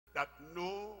that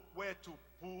know where to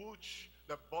push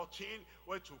the button,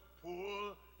 where to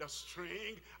pull the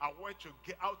string, and where to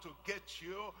get how to get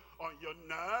you on your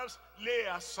nerves. Lay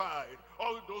aside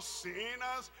all those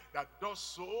sinners that does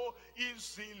so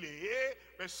easily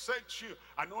beset you,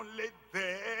 and only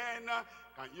then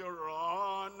can you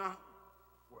run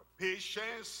with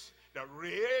patience the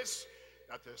race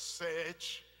that is set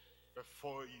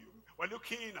before you. We're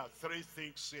looking at three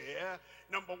things here.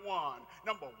 Number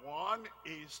one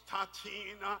is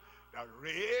starting the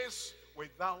race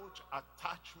without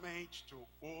attachment to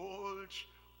old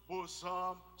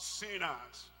bosom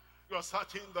sinners. You are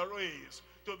starting the race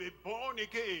to be born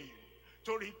again,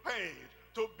 to repent,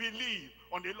 to believe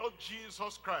on the Lord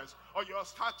Jesus Christ. Or you are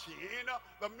starting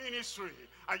the ministry,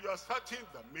 and you are starting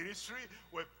the ministry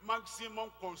with maximum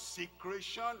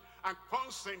consecration and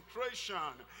concentration.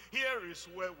 Here is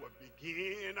where we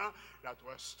begin, that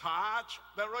we start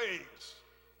the race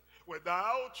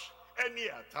without any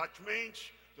attachment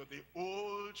to the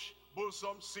old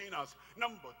bosom sinners.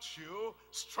 Number two,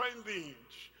 strengthened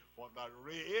for the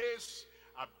race,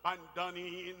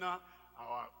 abandoning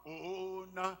our own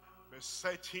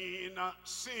besetting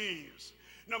sins.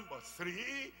 Number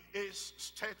three is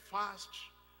steadfast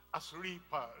as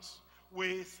reapers,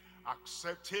 with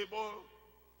acceptable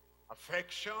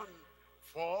affection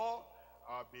for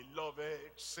our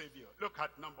beloved Savior. Look at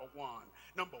number one.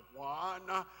 Number one,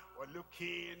 we're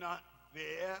looking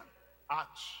there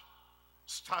at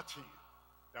starting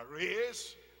the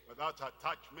race without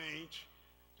attachment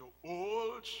to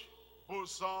old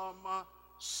bosom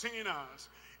sinners.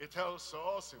 It tells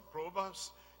us in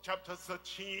Proverbs chapter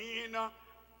 13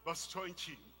 verse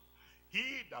 20, he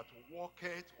that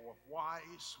walketh with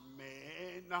wise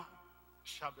men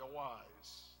shall be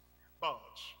wise, but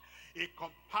a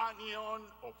companion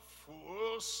of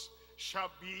fools shall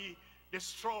be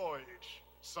destroyed.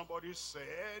 Somebody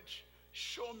said,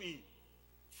 show me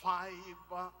 5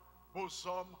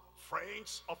 bosom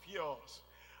friends of yours,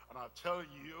 and I'll tell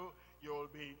you, you'll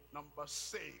be number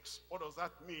 6. What does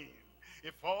that mean?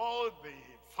 If all the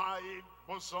 5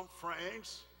 bosom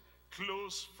friends,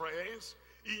 close friends,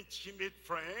 intimate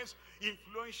friends,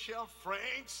 influential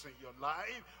friends in your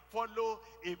life follow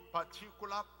a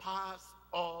particular path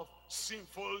of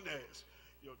sinfulness,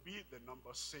 you'll be the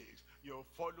number 6. You'll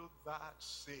follow that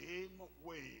same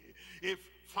way. If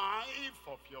 5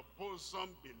 of your bosom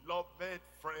beloved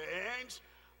friends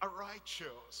are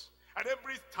righteous, and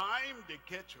every time they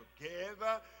get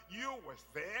together, you with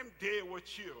them, they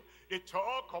with you, they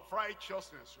talk of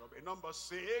righteousness, you'll be number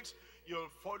 6. You'll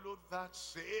follow that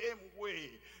same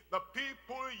way. The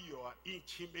people you are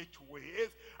intimate with,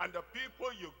 and the people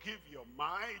you give your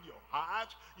mind, your heart,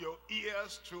 your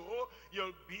ears to,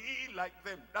 you'll be like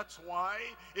them. That's why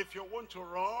if you want to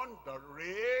run the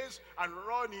race and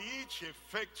run it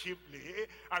effectively,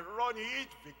 and run it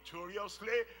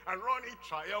victoriously, and run it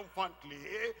triumphantly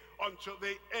until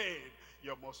the end,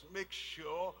 you must make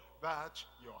sure that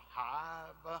you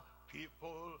have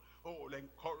people who will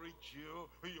encourage you,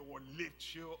 who will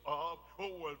lift you up, who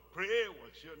will pray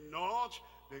with you, not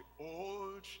the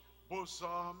old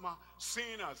bosom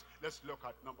sinners. Let's look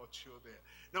at number 2 there.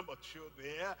 Number 2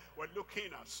 there, we're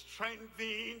looking at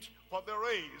strengthened for the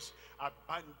race,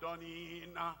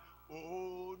 abandoning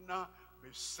own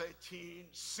besetting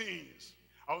sins.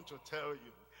 I want to tell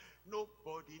you,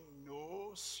 nobody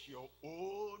knows your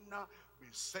own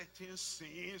besetting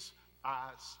sins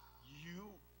as you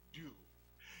do.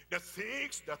 The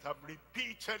things that have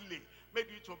repeatedly made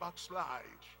you to backslide,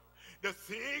 the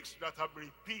things that have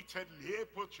repeatedly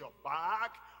put your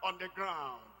back on the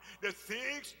ground, the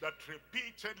things that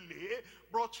repeatedly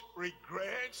brought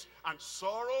regrets and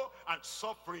sorrow and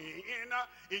suffering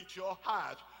into your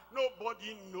heart.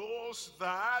 Nobody knows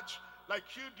that like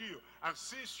you do. And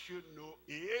since you know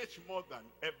it more than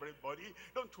everybody,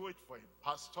 don't wait for a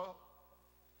pastor,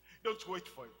 don't wait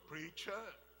for a preacher,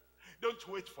 don't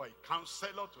wait for a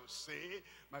counselor to say,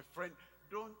 my friend,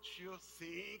 don't you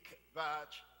think that?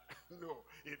 No,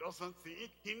 he doesn't think.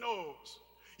 He knows.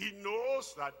 He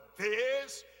knows that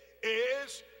this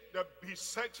is the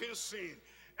besetting sin.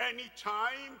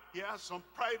 Anytime he has some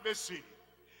privacy,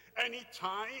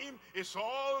 anytime it's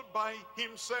all by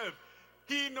himself,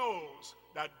 he knows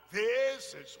that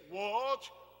this is what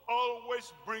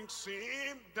always brings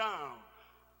him down.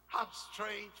 Have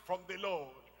strength from the Lord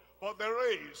for the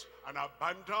race, and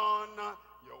abandon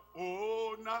your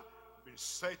own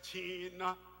besetting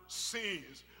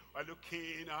sins. We're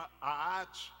looking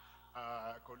at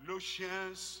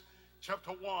Colossians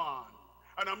chapter 1,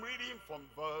 and I'm reading from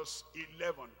verse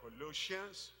 11.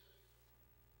 Colossians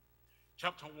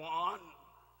chapter 1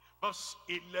 verse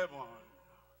 11.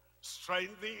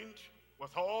 strengthened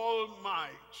with all might,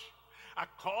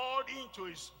 according to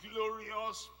his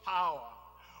glorious power,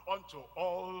 unto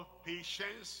all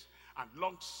patience and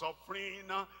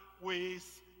long-suffering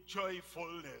with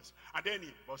joyfulness. And then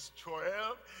in verse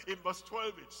 12, it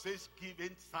says,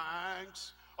 giving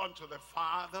thanks unto the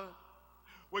Father,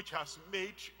 which has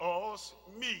made us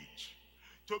meet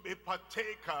to be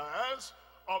partakers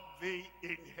of the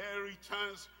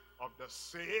inheritance of the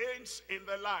saints in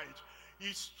the light.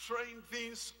 He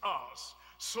strengthens us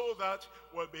so that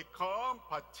we'll become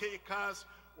partakers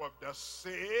of the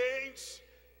saints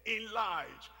in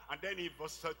light. And then in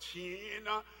verse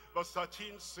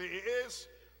 13 says,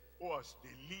 who has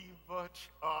delivered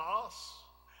us.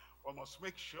 We must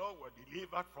make sure we're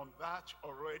delivered from that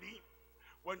already.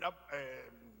 When the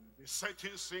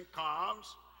certain sin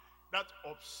comes, that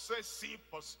obsessive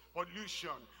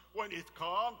pollution, when it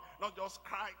comes, not just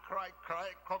cry,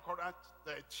 crocodile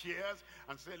tears,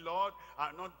 and say, Lord,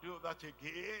 I'll not do that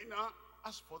again.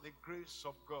 Ask for the grace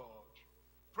of God.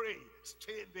 Pray,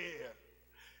 stay there.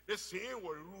 This sin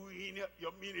will ruin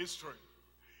your ministry.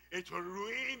 It will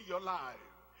ruin your life.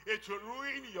 It will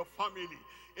ruin your family.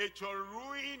 It will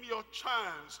ruin your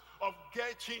chance of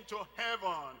getting to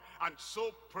heaven. And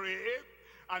so pray,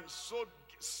 and so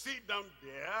sit down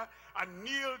there and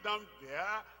kneel down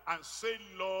there and say,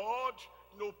 Lord,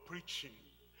 no preaching,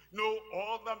 no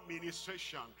other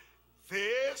ministration.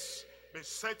 This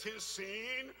besetting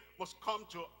sin must come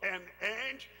to an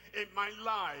end in my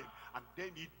life. And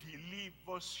then he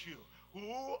delivers you.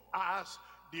 Who has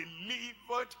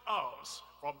delivered us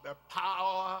from the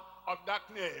power of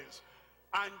darkness,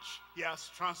 and he has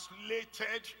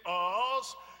translated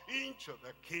us into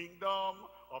the kingdom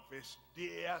of his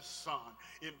dear Son.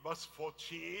 In verse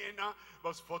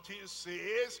 14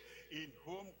 says, in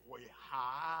whom we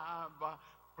have,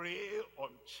 pray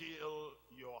until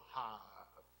you have.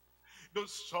 Don't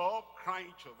stop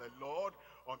crying to the Lord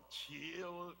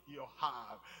until you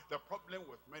have. The problem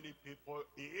with many people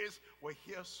is we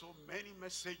hear so many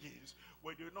messages,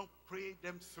 we do not pray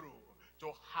them through to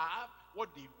have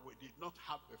what we did not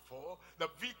have before, the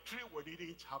victory we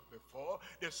didn't have before,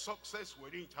 the success we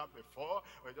didn't have before.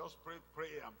 We just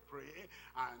pray and pray.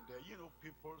 And you know,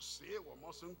 people say we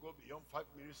mustn't go beyond 5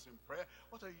 minutes in prayer.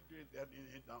 What are you doing there,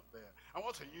 kneeling down there? And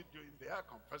what are you doing there,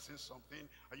 confessing something?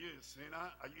 Are you a sinner?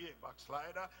 Are you a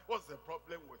backslider? What's the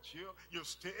problem with you? You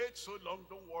stayed so long,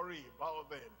 don't worry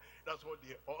about them. That's what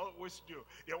they always do.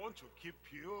 They want to keep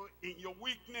you in your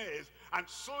weakness, and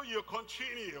so you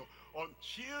continue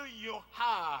until you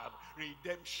have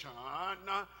redemption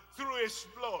through his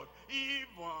blood,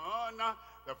 even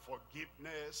the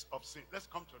forgiveness of sin. Let's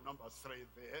come to number 3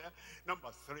 there. Number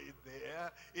 3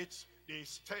 there, it's the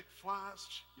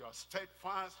steadfast. You are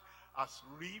steadfast as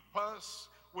reapers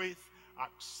with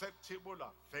acceptable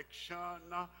affection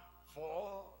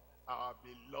for our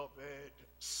beloved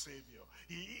Savior.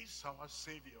 He is our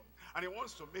Savior, and he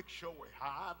wants to make sure we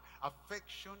have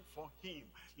affection for him,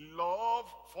 love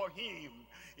for him.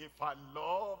 If our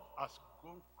love has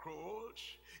gone cold,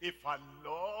 if our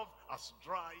love has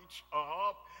dried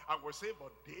up, and we say,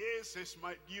 but this is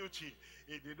my duty,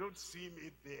 if they don't see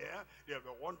me there, they'll be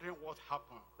wondering what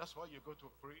happened. That's why you go to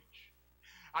preach.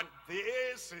 And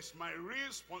this is my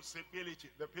responsibility.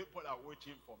 The people are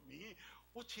waiting for me.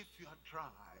 What if you are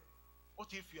dry?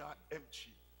 What if you are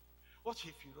empty? What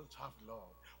if you don't have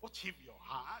love? What if your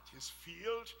heart is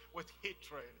filled with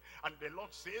hatred? And the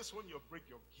Lord says, when you bring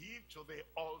your gift to the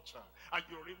altar, and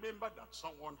you remember that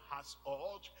someone has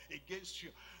aught against you,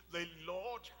 the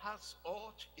Lord has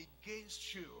aught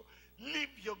against you, leave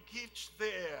your gifts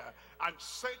there and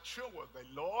settle with the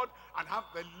Lord and have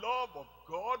the love of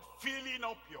God filling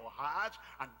up your heart.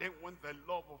 And then when the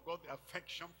love of God, the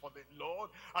affection for the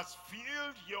Lord has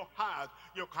filled your heart,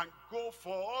 you can go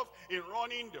forth in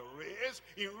running the race,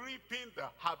 in reaping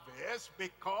the harvest,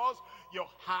 because your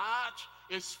heart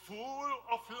is full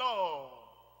of love.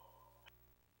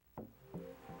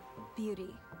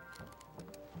 Beauty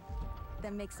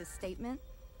that makes a statement.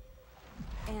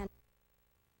 And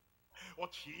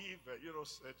what if, you know,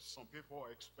 some people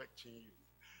are expecting you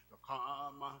to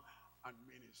come and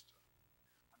minister,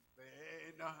 and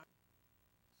then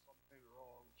something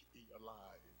wrong in your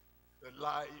life. The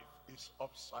life is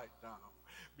upside down.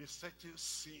 Besetting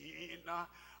sin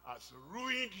has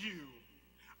ruined you,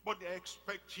 but they're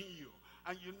expecting you.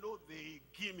 And you know the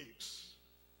gimmicks,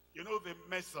 you know the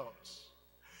methods,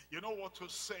 you know what to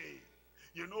say,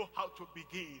 you know how to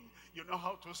begin, you know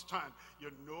how to stand, you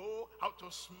know how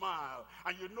to smile,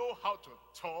 and you know how to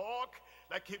talk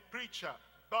like a preacher,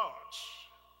 but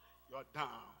you're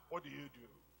down. What do?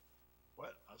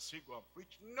 Well, I'll see, go and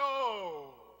preach.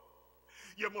 No!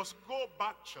 You must go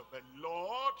back to the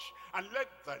Lord and let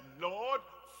the Lord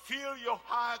fill your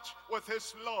heart with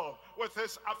his love, with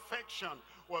his affection,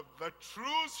 with the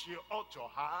truths you ought to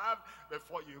have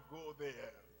before you go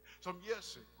there. Some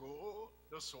years ago,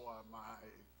 those were my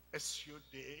SU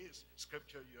days,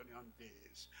 Scripture Union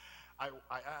days. I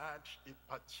had a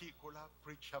particular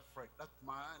preacher friend. That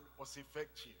man was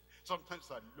effective. Sometimes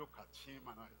I look at him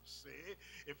and I say,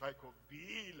 if I could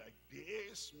be like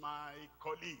this, my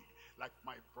colleague, like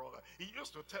my brother. He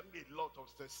used to tell me a lot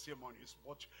of testimonies,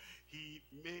 but he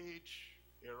made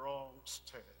a wrong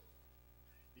step.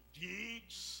 He did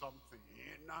something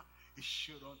he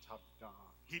shouldn't have done.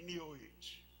 He knew it.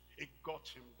 It got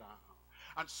him down.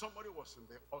 And somebody was in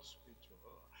the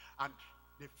hospital, and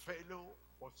the fellow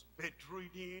was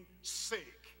bedridden,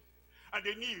 sick. And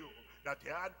they knew that he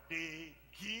had the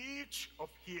gift of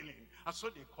healing. And so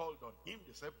they called on him.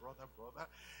 They said, brother,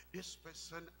 this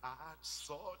person had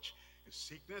such a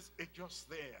sickness. It's just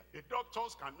there. The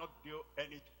doctors cannot do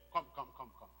anything. Come. Come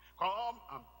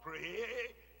and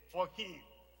pray for him.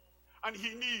 And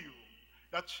he knew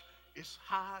that his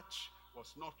heart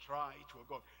was not right with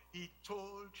God. He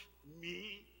told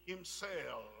me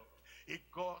himself. He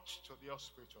got to the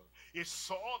hospital. He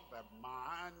saw the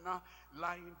man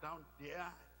lying down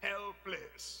there,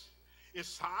 helpless.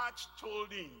 His heart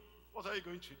told him, what are you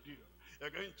going to do?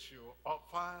 You're going to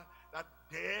offer that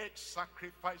dead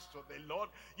sacrifice to the Lord.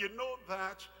 You know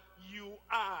that you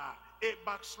are a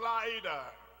backslider.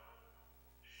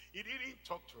 He didn't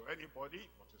talk to anybody,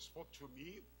 but he spoke to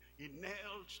me. He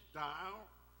knelt down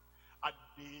at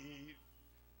the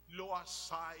lower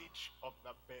side of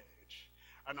the bed.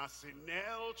 And as he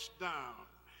knelt down,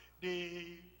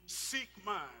 the sick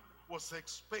man was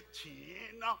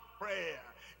expecting prayer,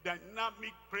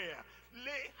 dynamic prayer.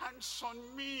 Lay hands on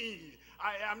me,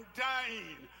 I am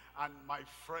dying. And my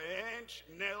friend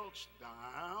knelt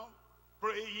down,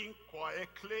 praying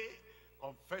quietly,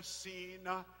 confessing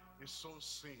his own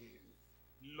sin.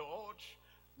 Lord,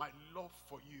 my love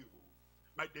for you,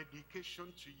 my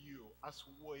dedication to you has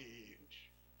waned.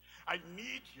 I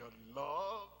need your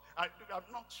love. I'm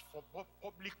not for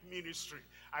public ministry.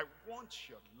 I want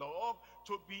your love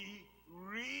to be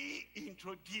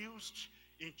reintroduced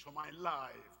into my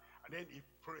life. And then he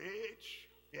prayed.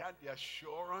 He had the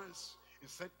assurance. He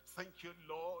said, thank you,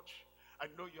 Lord. I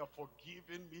know you have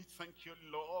forgiven me. Thank you,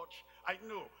 Lord. I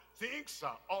know things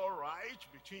are all right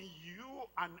between you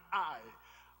and I.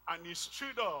 And he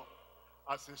stood up.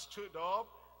 As he stood up,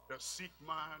 the sick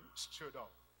man stood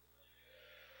up.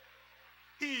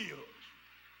 Healed.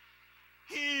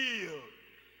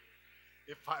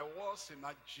 If I was in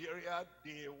Nigeria,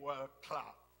 they will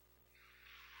clap.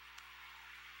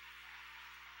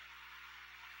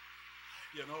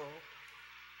 You know,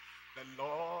 the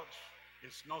Lord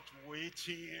is not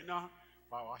waiting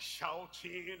for our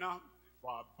shouting,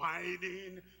 for our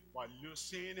binding, for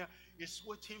losing. He's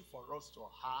waiting for us to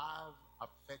have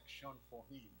affection for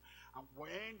him. And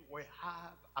when we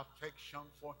have affection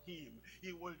for him,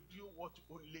 he will do what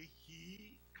only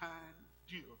he can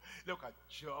do. Look at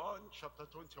John chapter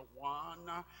 21.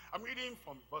 I'm reading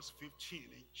from verse 15.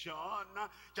 In John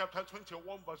chapter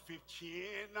 21 verse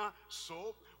 15.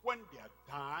 So when they are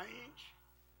dying,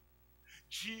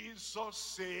 Jesus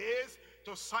says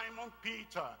to Simon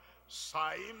Peter,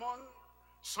 Simon,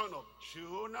 son of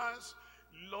Jonas,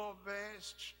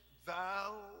 lovest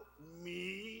thou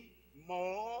me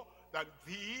more than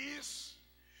this?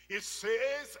 He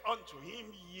says unto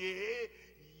him, yea,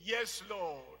 yes,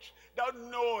 Lord, thou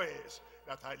knowest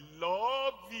that I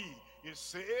love thee. He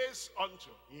says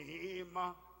unto him,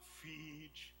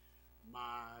 feed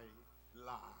my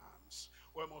lambs.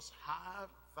 We must have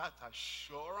that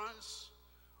assurance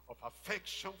of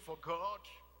affection for God,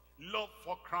 love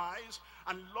for Christ,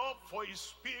 and love for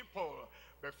his people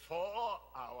before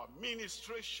our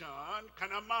ministration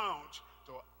can amount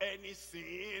to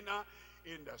anything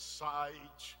in the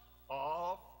sight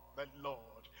of the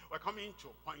Lord. We're coming to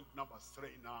point number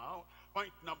 3 now.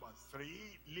 Point number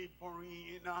 3,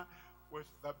 laboring with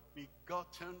the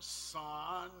begotten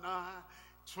Son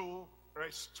to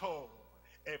restore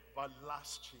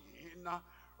everlasting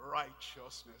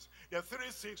righteousness. There are 3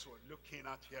 things we're looking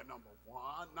at here. Number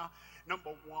one,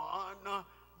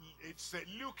 it's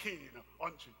looking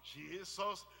unto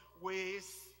Jesus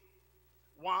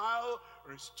while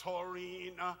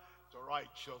restoring to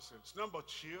righteousness. Number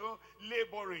 2,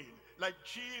 laboring like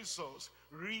Jesus,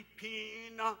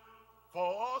 reaching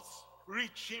forth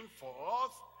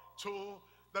to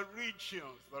the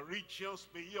regions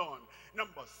beyond.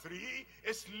 Number 3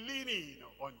 is leaning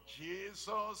on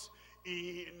Jesus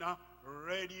in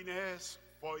readiness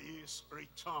for his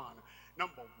return.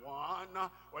 Number one,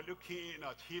 we're looking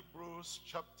at Hebrews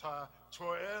chapter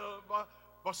 12,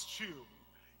 verse 2.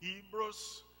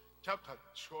 Hebrews chapter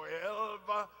 12,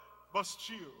 verse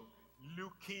 2.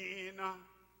 Looking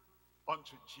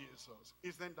unto Jesus.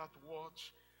 Isn't that what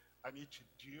I need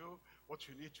to do? What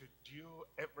you need to do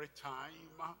every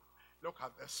time? Look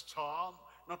at the storm,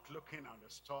 not looking at the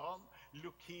storm,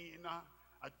 looking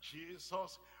at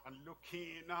Jesus and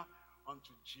looking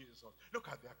unto Jesus. Look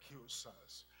at the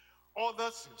accusers.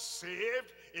 Others is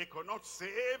saved, he could not save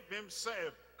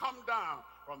himself. Come down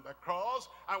from the cross,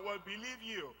 I will believe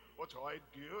you. What do I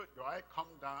do? Do I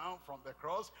come down from the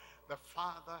cross? The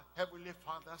Father, Heavenly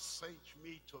Father, sent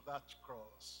me to that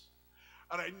cross.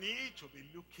 And I need to be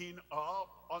looking up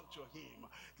unto him.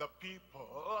 The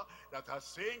people that are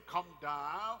saying, come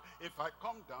down. If I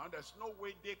come down, there's no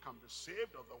way they can be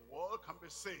saved or the world can be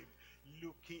saved.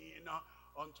 Looking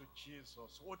unto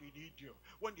Jesus. What did he do?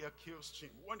 When they accused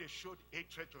him, when they showed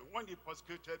hatred to him, when they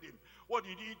persecuted him, what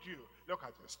did he do? Look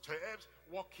at his steps,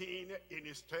 walking in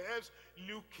his steps,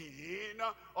 looking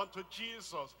unto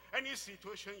Jesus. Any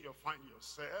situation you find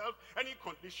yourself, any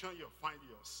condition you find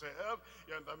yourself,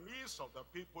 you're in the midst of the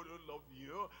people who love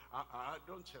you,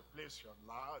 don't you place your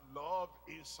love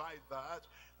inside that,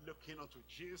 looking unto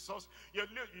Jesus. You're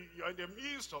in the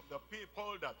midst of the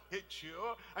people that hate you,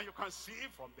 and you can see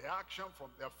from the action,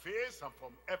 from their face, and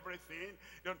from everything.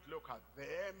 Don't look at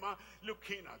them.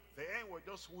 Looking at them will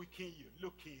just weaken you.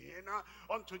 Looking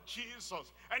unto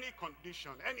Jesus. Any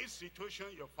condition, any situation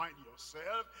you find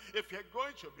yourself, if you're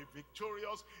going to be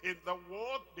victorious in the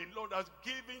work the Lord has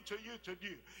given to you to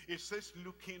do, it says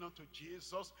looking unto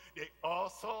Jesus, the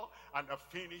author and the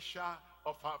finisher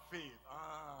of our faith.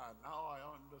 Now I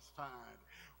understand.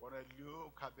 When I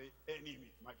look at the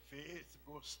enemy, my faith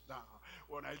goes down.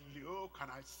 When I look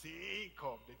and I think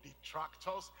of the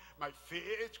detractors, my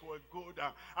faith will go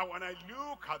down. And when I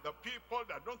look at the people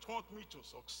that don't want me to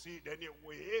succeed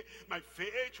anyway, my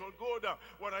faith will go down.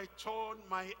 When I turn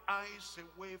my eyes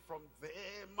away from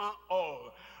them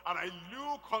all, and I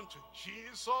look unto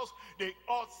Jesus, the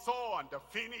author and the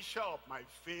finisher of my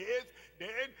faith,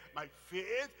 then my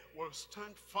faith will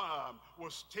stand firm, will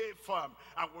stay firm,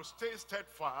 and will stay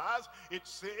steadfast. It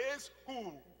says,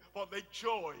 who, for the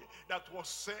joy that was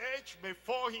set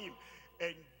before him,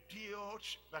 endured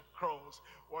the cross.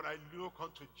 When I look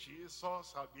unto Jesus,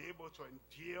 I'll be able to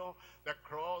endure the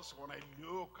cross. When I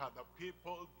look at the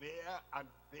people there and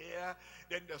there,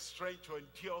 then the strength to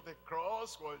endure the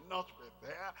cross will not be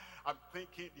there. I'm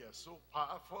thinking they're so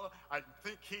powerful. I'm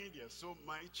thinking they're so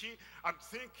mighty. I'm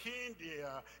thinking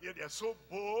they're so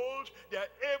bold.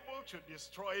 They're able to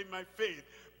destroy my faith.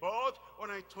 But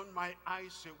when I turn my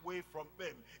eyes away from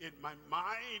them, in my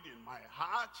mind, in my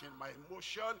heart, in my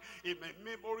emotion, in my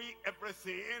memory,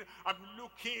 everything, I'm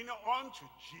looking unto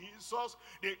Jesus,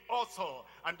 the author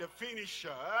and the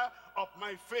finisher of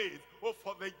my faith, who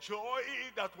for the joy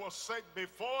that was set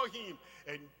before him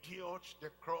endured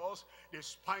the cross,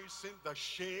 despising the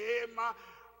shame,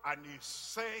 and is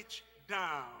set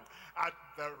down at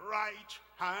the right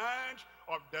hand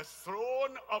of the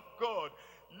throne of God.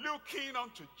 Looking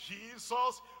unto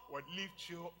Jesus will lift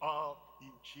you up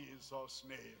in Jesus'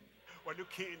 name. We're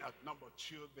looking at number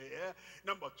two there.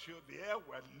 Number two there,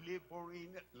 we're laboring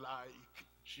like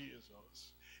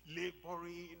Jesus.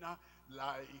 Laboring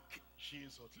like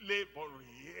Jesus.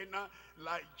 Laboring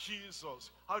like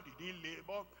Jesus. How did he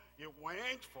labor? He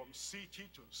went from city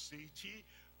to city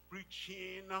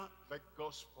preaching the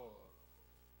gospel.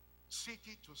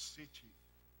 City to city.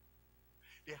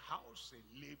 The house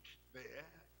he lived there,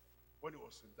 when he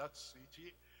was in that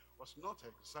city, was not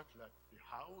exactly like the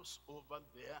house over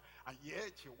there, and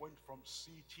yet he went from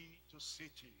city to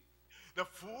city. The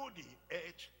food he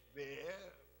ate there,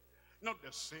 not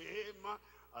the same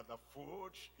as the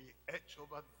food he ate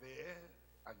over there,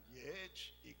 and yet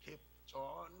he kept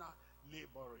on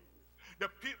laboring. The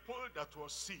people that were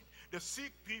sick, the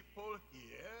sick people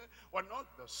here were not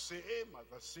the same as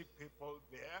the sick people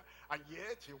there, and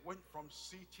yet he went from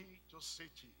city to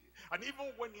city. And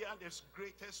even when he had his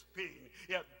greatest pain,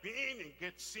 he had been in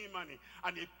Gethsemane,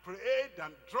 and he prayed,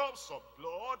 and drops of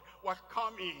blood were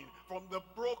coming from the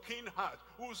broken heart,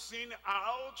 oozing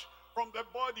out from the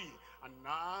body. And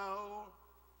now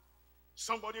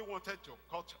somebody wanted to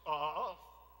cut off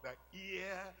the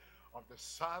ear of the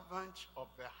servant of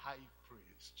the high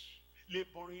priest,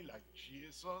 laboring like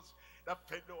Jesus. That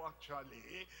fellow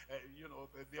actually,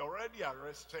 they already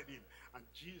arrested him, and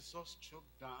Jesus took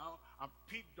down and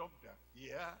picked up the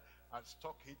ear and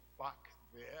stuck it back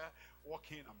there,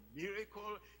 working a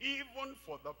miracle even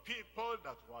for the people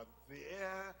that were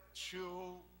there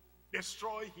to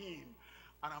destroy him.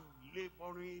 and I'm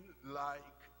laboring like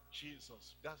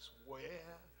Jesus. That's where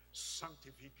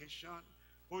sanctification,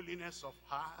 holiness of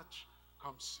heart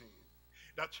comes in.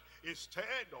 That instead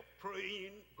of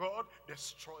praying, God,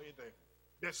 destroy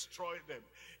them,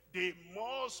 they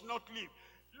must not live.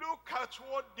 Look at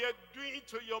what they're doing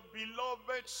to your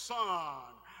beloved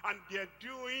son, and they're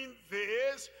doing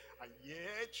this, and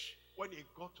yet when he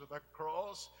got to the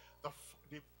cross,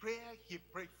 the prayer he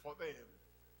prayed for them,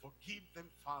 forgive them,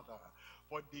 Father,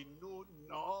 for they know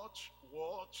not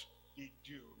what they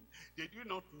do. They do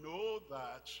not know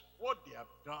that what they have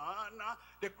done,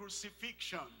 the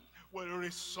crucifixion, will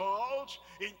result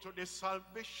into the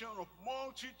salvation of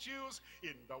multitudes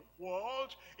in the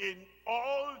world, in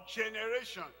all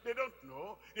generations. They don't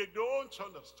know. They don't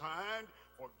understand.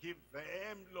 Forgive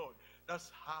them, Lord.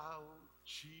 That's how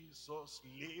Jesus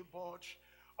labored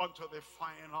unto the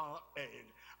final end.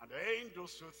 And then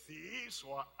those two thieves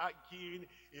were arguing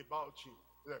about him.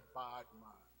 The bad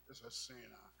man is a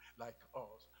sinner like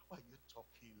us. Why are you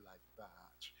talking like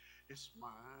that? This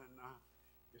man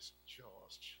is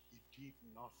just. He did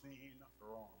nothing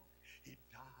wrong. He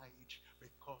died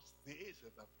because this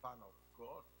is the plan of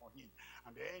God for him.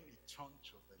 And then he turned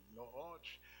to the Lord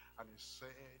and he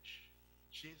said,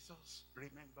 Jesus,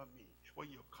 remember me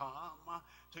when you come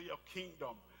to your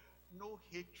kingdom. No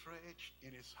hatred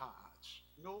in his heart,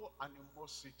 no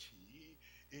animosity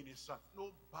in his heart,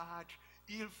 no bad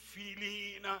ill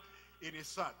feeling in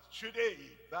his heart. Today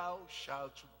thou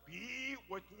shalt be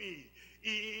with me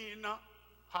in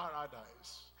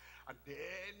paradise. And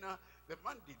then the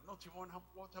man did not even have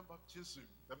water baptism.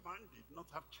 The man did not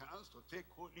have chance to take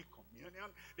Holy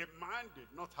Communion. The man did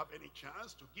not have any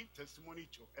chance to give testimony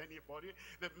to anybody.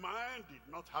 The man did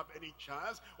not have any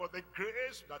chance or the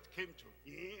grace that came to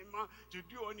him to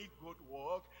do any good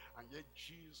work. And yet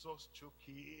Jesus took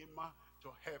him to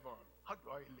heaven. How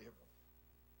do I live?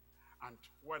 And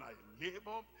when I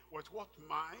labor, with what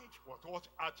mind, with what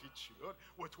attitude,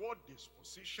 with what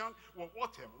disposition, with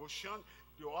what emotion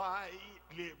do I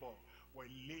labor? We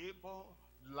labor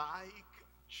like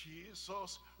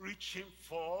Jesus, reaching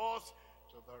forth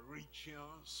to the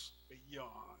regions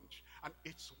beyond. And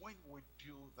it's when we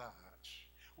do that,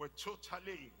 we're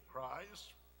totally in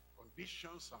Christ.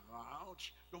 Conditions around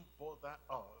don't bother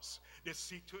us. The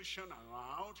situation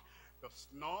around does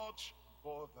not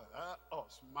bother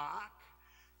us. Mark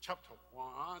chapter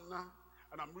 1,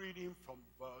 and I'm reading from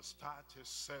verse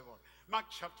 37. Mark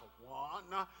chapter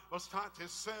 1, verse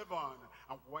 37.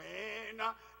 And when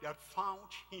they had found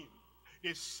him,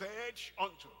 they said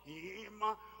unto him,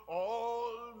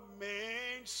 all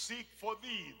men seek for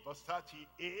thee. Verse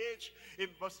 38. In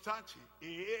verse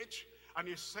 38, and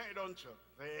he said unto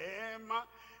them,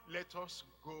 let us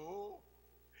go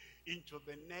into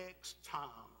the next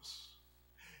towns,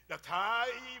 that I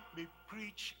may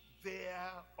preach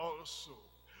there also.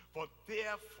 For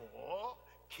therefore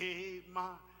came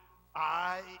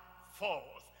I forth.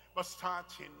 Verse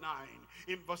 39.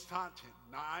 In verse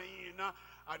 39,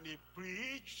 and he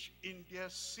preached in their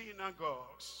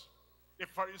synagogues. The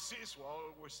Pharisees were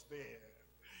always there.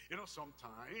 You know,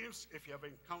 sometimes if you have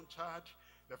encountered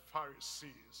the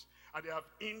Pharisees, and they have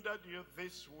hindered you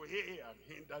this way and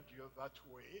hindered you that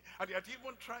way, and they have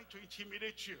even tried to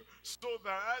intimidate you so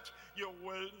that you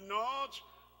will not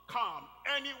come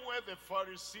anywhere the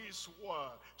Pharisees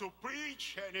were to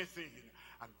preach anything.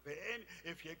 And then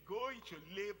if you're going to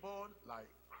labor like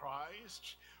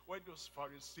Christ, where those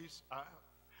Pharisees are,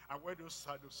 and where those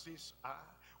Sadducees are,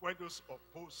 where those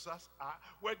opposers are,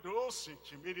 where those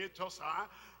intimidators are,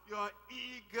 you are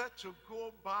eager to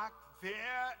go back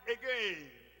there again.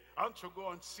 And to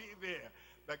go and see there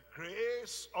the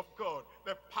grace of God,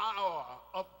 the power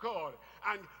of God,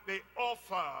 and the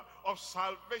offer of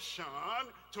salvation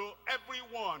to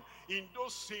everyone. In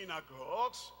those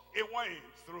synagogues, he went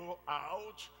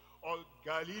throughout all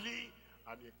Galilee,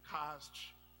 and he cast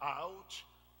out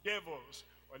devils.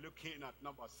 We're looking at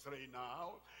number 3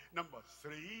 now. Number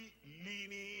 3,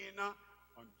 leaning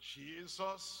on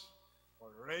Jesus for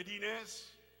readiness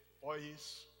for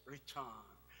his return.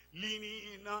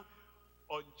 Leaning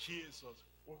on Jesus.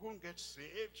 We won't get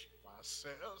saved by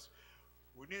ourselves.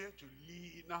 We needed to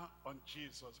lean on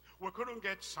Jesus. We couldn't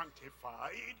get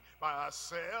sanctified by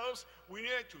ourselves. We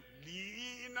needed to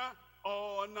lean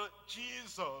on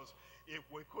Jesus. If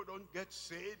we couldn't get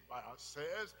saved by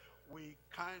ourselves, we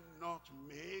cannot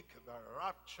make the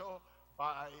rapture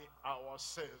by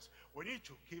ourselves. We need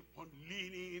to keep on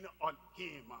leaning on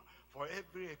him for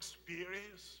every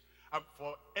experience, and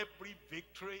for every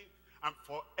victory, and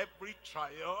for every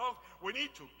triumph. We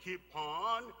need to keep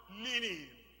on leaning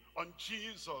on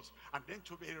Jesus, and then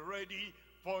to be ready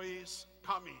for his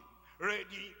coming.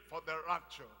 ready for the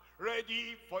rapture,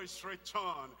 ready for his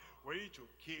return. We need to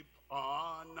keep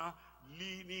on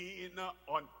leaning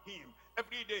on him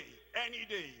every day, any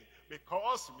day,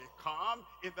 because he may come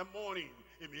in the morning,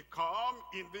 he may come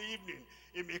in the evening,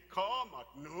 he may come at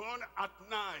noon, at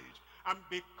night, and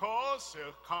because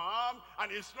he'll come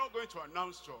and he's not going to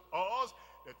announce to us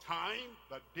the time,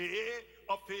 the day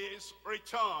of his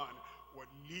return, we'll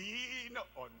lean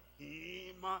on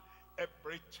him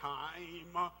every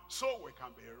time so we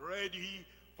can be ready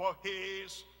for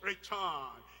his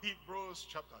return. Hebrews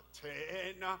chapter 10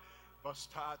 verse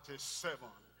 37.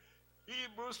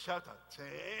 Hebrews chapter 10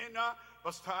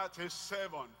 verse 37.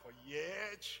 For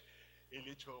yet a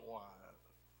little while,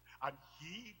 and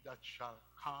he that shall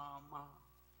come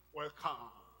will come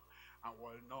and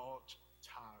will not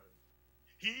tarry.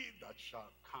 He that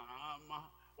shall come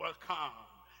will come,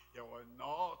 he will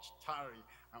not tarry,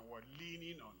 and we're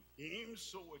leaning on him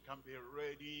so we can be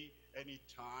ready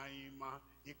anytime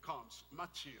he comes.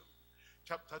 Matthew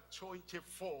chapter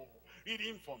 24,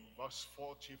 reading from verse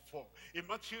 44. In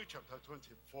Matthew chapter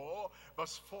 24,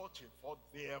 verse 44,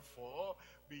 therefore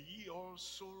be ye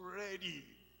also ready,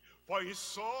 for in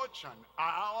such an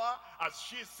hour as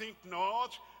ye think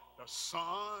not, the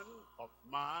Son of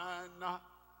Man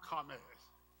cometh.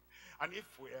 And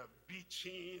if we are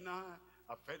beating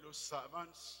our fellow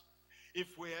servants,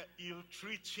 if we are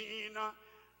ill-treating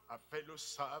our fellow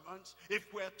servants,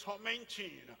 if we are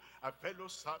tormenting our fellow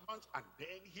servants, and then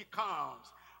he comes,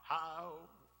 how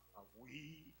are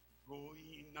we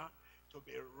going to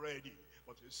be ready?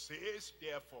 But it says,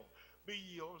 therefore, be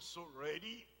ye also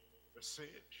ready, the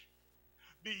sage.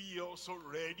 Be ye also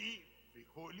ready, be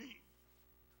holy.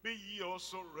 Be ye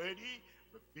also ready,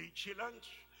 be vigilant.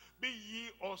 Be ye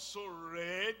also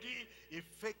ready,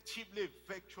 effectively,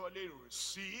 effectually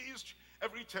resist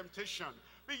every temptation.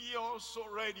 Be ye also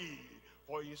ready,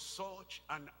 for in such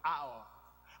an hour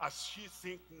as ye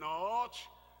think not,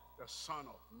 the Son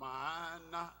of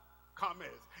Man cometh.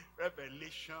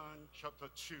 Revelation chapter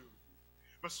 2,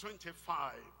 verse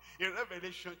 25. In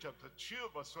Revelation chapter 2,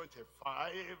 verse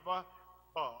 25,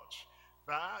 but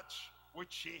that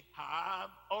which ye have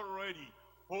already,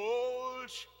 hold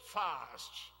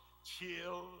fast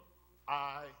till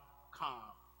I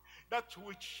come. That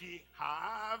which ye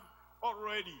have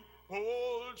already,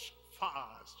 hold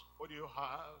fast. What do you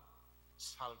have?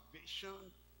 Salvation,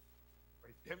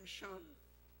 redemption,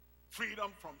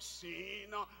 freedom from sin,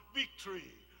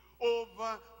 victory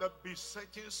over the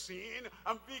besetting sin,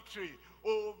 and victory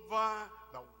over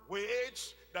the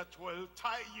weights that will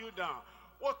tie you down.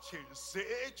 What is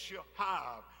it you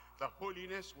have? The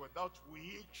holiness without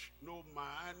which no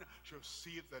man shall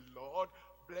see the Lord.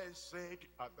 Blessed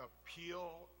are the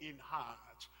pure in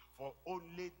heart, for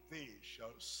only they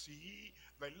shall see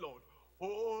the Lord.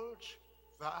 Hold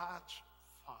that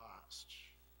fast.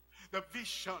 The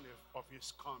vision of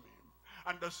his coming,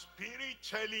 and the Spirit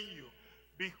telling you,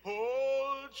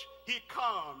 behold, he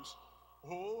comes.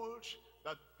 Hold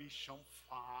that vision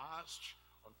fast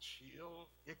until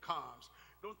he comes.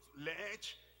 Don't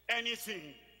let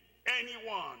anything,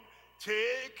 anyone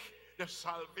take the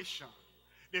salvation,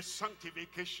 the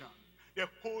sanctification, the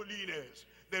holiness,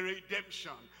 the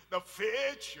redemption, the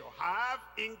faith you have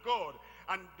in God,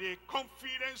 and the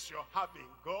confidence you have in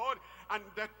God, and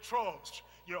the trust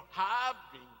you have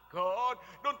in God.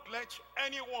 Don't let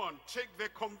anyone take the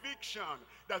conviction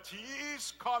that he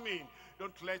is coming.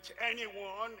 Don't let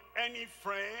anyone, any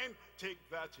friend, take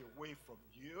that away from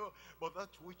you. But that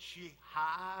which ye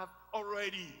have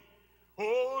already,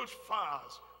 hold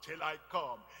fast till I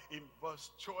come. In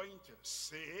verse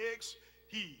 26,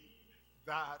 he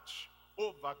that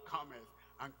overcometh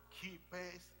and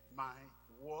keepeth my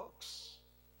works,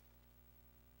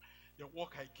 the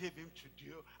work I gave him to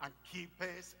do, and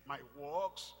keepeth my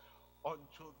works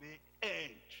unto the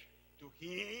end. To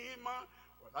him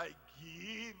will I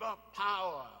give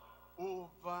power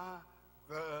over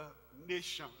the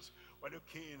nations. We're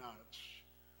looking at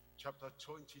chapter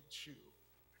 22,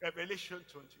 Revelation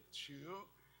 22,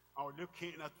 and we're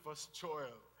looking at verse 12.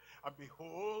 And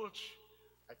behold,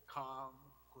 I come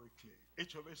quickly.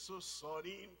 It will be so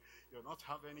sudden, you'll not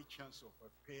have any chance to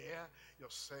prepare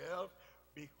yourself.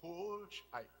 Behold,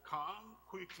 I come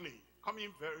quickly,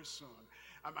 coming very soon,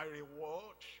 and my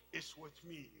reward is with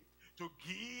me, to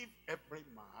give every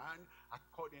man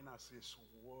according as his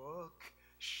work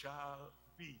shall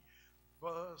be.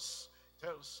 Verse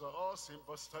tells us in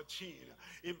verse 13,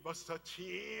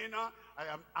 I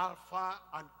am Alpha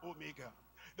and Omega,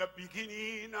 the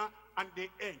beginning and the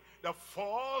end, the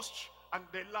first and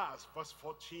the last. Verse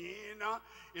 14,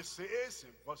 it says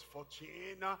in verse 14,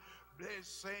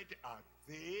 blessed are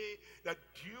they that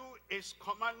do his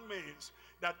commandments,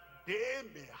 that they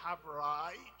may have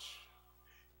right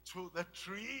to the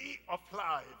tree of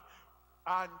life,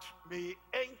 and may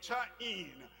enter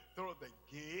in through the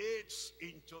gates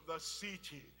into the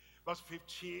city. Verse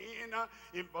 15,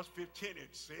 in verse 15 it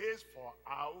says, for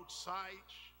outside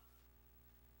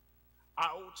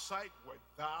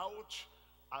without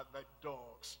are the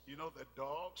dogs. You know the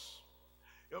dogs?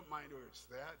 You don't mind who is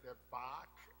there, they bark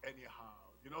anyhow.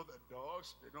 You know the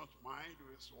dogs, they don't mind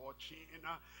who is watching.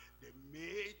 They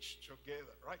mate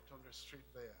together right on the street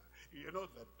there. You know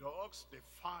the dogs, they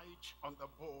fight on the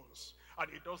bones. And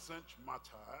it doesn't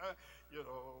matter, you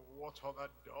know, what other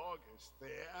dog is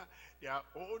there. Their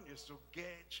own is to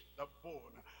get the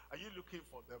bone. Are you looking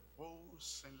for the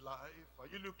bones in life? Are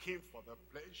you looking for the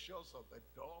pleasures of the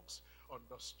dogs on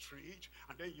the street?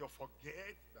 And then you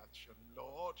forget that your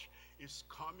Lord is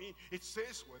coming. It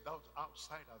says without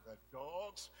outside are the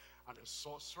dogs, and the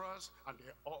sorcerers, and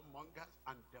the whoremongers,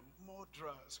 and the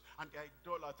murderers, and the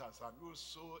idolaters, and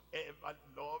whosoever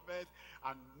loveth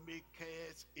and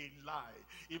maketh a lie.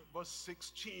 In verse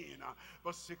 16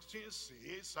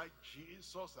 says, I,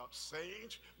 Jesus, have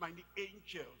sent mine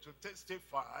angel to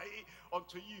testify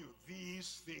unto you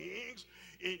these things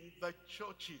in the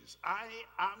churches. I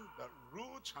am the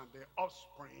root and the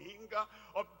offspring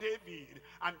of David,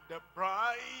 and the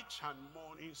bright and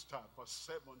morning star. Verse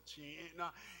 17,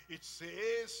 it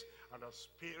says, and the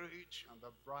Spirit and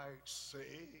the bride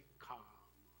say, come.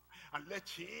 And let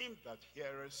him that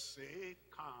heareth say,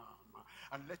 come.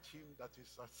 And let him that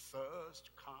is athirst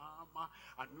come.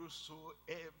 And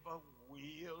whosoever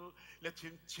will, let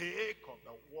him take of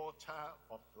the water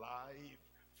of life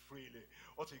freely.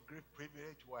 What a great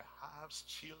privilege we have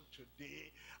still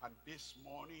today and this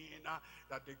morning,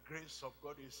 that the grace of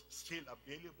God is still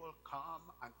available. Come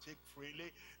and take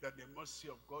freely. That the mercy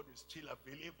of God is still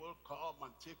available. Come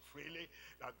and take freely.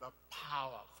 That the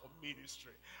power for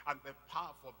ministry and the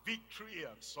power for victory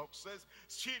and success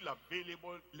still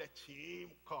available. Let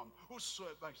him come.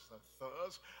 Whosoever is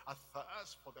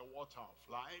athirst for the water of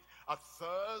life,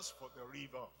 athirst for the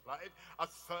river of life,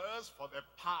 athirst for the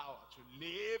power to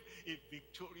live a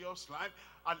victorious life,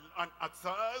 and a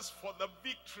thirst for the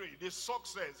victory, the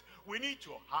success we need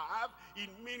to have in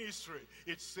ministry.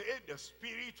 It said the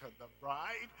Spirit and the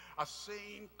bride are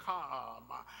saying,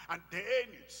 come. And then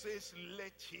it says,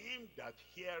 let him that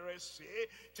heareth say,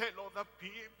 tell other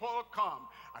people, come.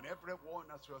 And everyone,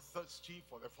 as you are thirsty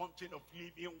for the fountain of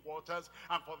living waters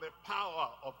and for the power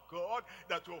of God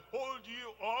that will hold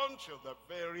you on to the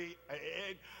very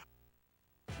end.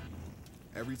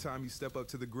 Every time you step up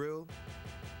to the grill,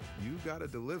 you gotta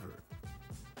deliver.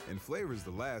 And flavor's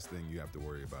the last thing you have to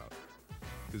worry about.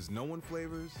 Because no one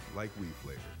flavors like we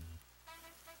flavor.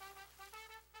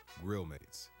 Grill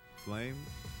Mates, flame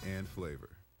and flavor.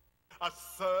 A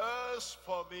thirst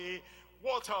for the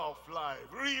water of life,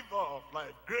 river of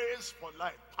life, grace for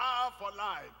life, power for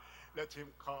life. Let him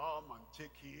come and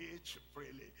take it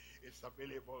freely. It's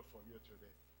available for you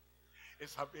today.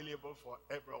 It's available for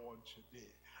everyone today.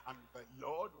 And the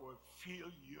Lord will fill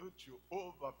you to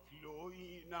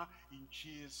overflowing in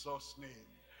Jesus' name.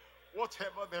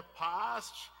 Whatever the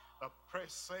past, the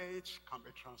present can be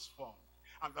transformed.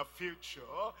 And the future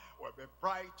will be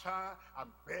brighter and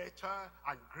better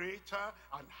and greater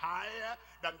and higher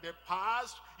than the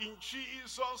past in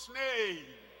Jesus' name.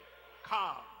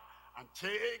 Come and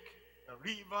take the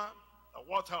river, the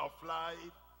water of life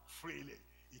freely.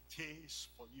 It is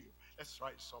for you. Let's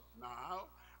rise up now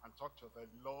and talk to the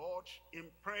Lord in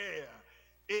prayer.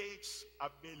 It's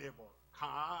available.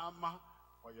 Come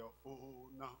for your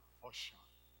own portion.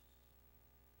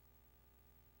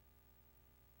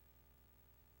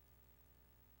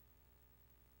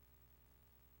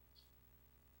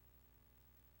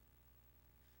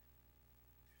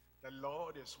 The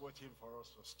Lord is waiting for us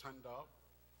to stand up,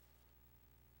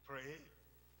 pray,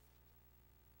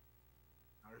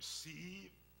 and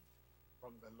receive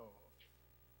from the Lord.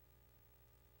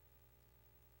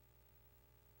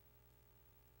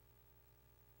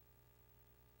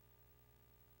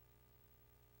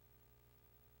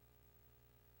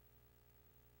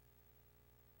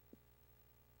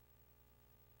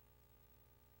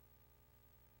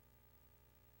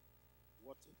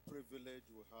 What a privilege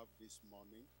we have this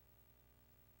morning.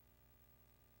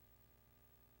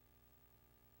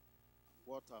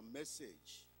 What a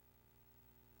message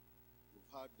we've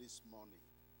had this morning.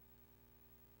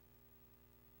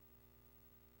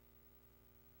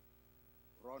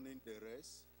 Running the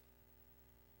race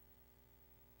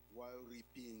while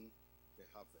reaping the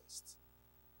harvest.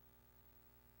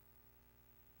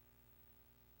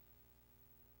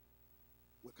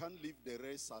 We can't leave the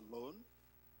race alone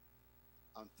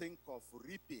and think of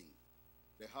reaping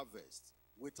the harvest.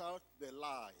 Without the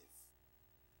life,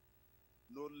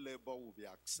 no labor will be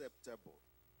acceptable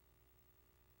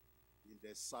in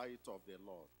the sight of the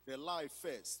Lord. The life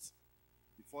first,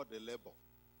 before the labor.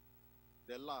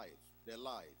 The life, the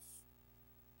life.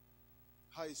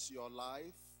 How is your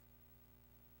life?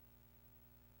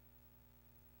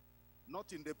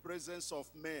 Not in the presence of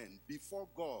men, before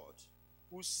God,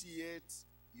 who seeth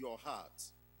your heart,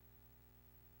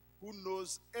 who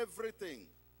knows everything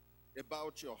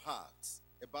about your heart,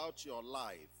 about your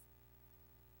life.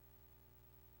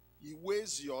 He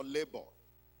weighs your labor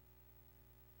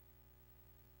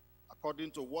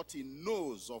according to what he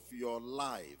knows of your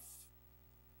life.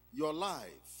 Your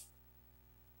life,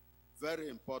 very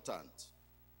important.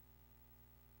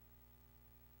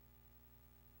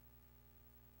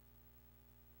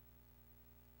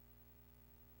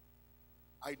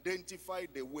 Identify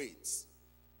the weights,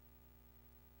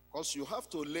 because you have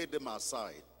to lay them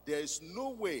aside. There is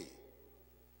no way.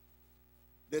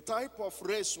 The type of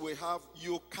race we have,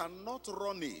 you cannot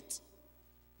run it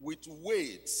with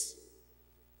weights,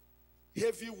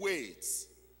 heavy weights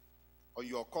on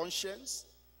your conscience,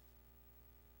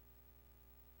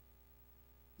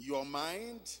 your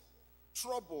mind,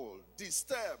 troubled,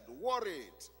 disturbed, worried,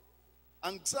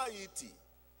 anxiety,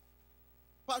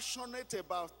 passionate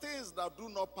about things that do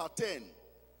not pertain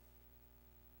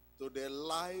to the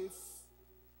life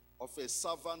of a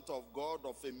servant of God,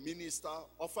 of a minister,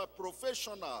 of a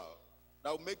professional that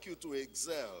will make you to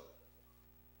excel.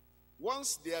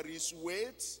 Once there is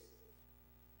weight,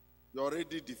 you're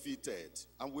already defeated.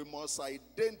 And we must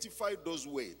identify those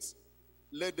weights,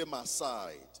 lay them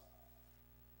aside.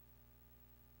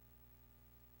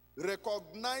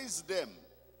 Recognize them.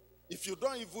 If you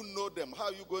don't even know them, how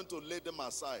are you going to lay them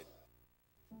aside?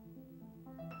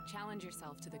 Challenge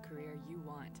yourself to the career you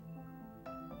want.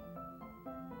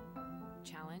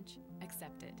 Challenge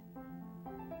accepted.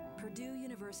 Purdue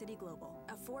University Global.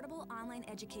 Affordable online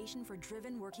education for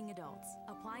driven working adults.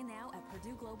 Apply now at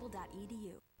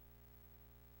purdueglobal.edu.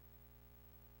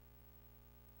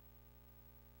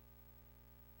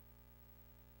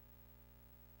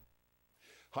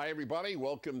 Hi, everybody.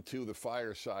 Welcome to the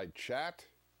Fireside Chat.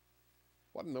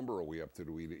 What number are we up to?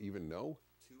 Do we even know?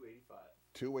 285.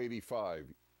 285.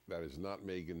 That is not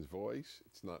Megan's voice.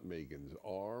 It's not Megan's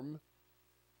arm.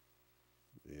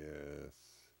 Yes.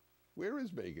 Where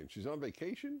is Megan? She's on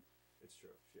vacation? It's true.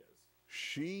 She is.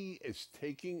 She is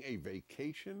taking a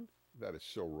vacation? That is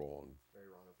so wrong. Very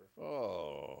wrong of her.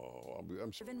 Oh,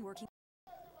 I'm Driven working.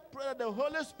 Brother, the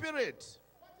Holy Spirit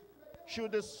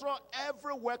should destroy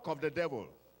every work of the devil.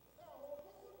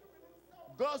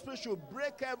 God's Spirit should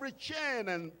break every chain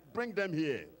and bring them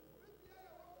here.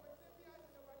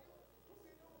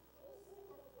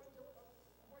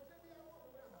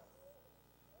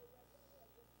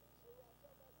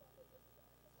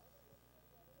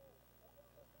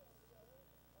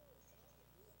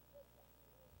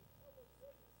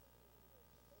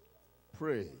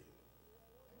 Pray.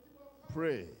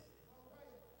 Pray.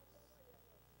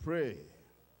 Pray.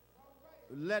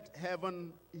 Let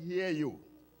heaven hear you.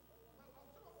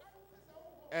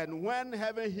 And when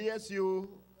heaven hears you,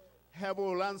 heaven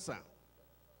will answer.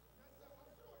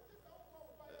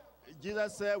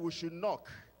 Jesus said we should knock.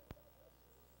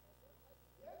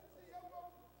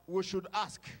 We should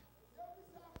ask.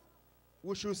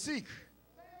 We should seek.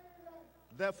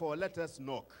 Therefore, let us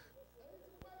knock.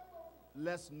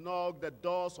 Let's knock the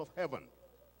doors of heaven.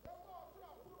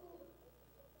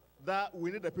 That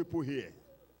we need the people here.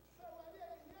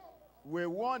 We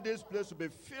want this place to be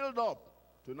filled up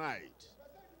tonight.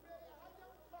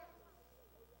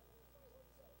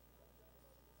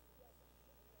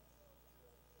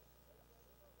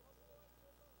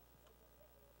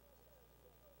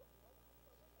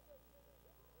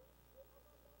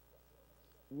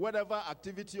 Whatever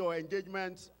activity or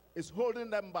engagement is holding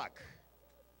them back,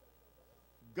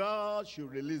 God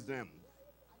should release them.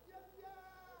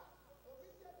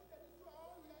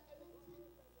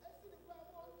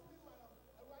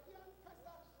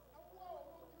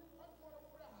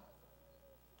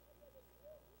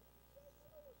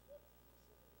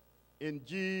 In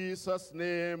Jesus'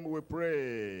 name we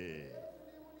pray.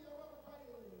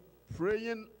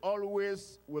 Praying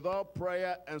always without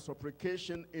prayer and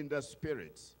supplication in the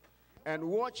Spirit, and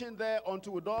watching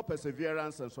thereunto with all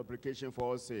perseverance and supplication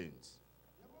for all saints.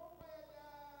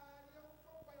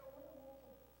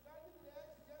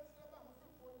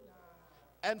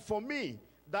 And for me,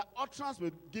 that utterance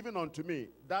be given unto me,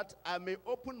 that I may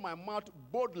open my mouth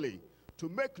boldly to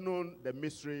make known the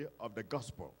mystery of the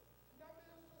gospel.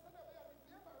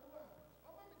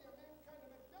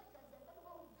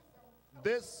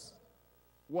 This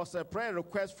was a prayer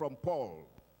request from Paul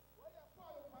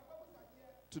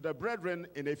to the brethren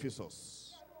in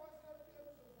Ephesus.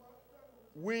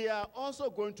 We are also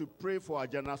going to pray for our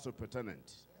general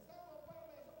superintendent,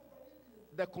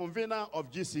 the convener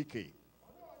of GCK.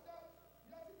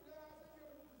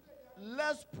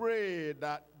 Let's pray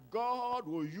that God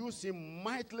will use him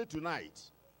mightily tonight.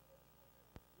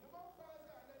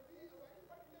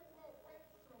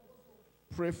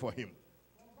 Pray for him.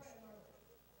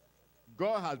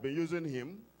 God has been using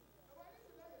him,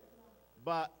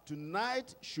 but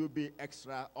tonight should be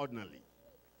extraordinary.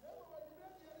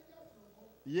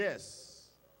 Yes.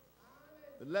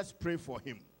 Let's pray for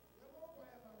him.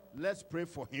 Let's pray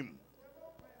for him.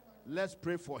 Let's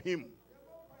pray for him.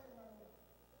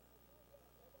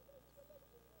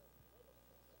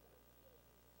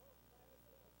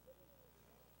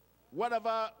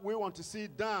 Whatever we want to see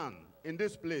done in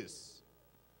this place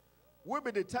will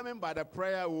be determined by the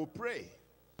prayer we'll pray.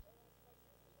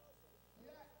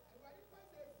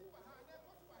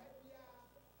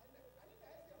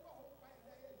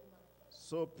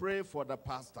 So pray for the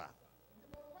pastor.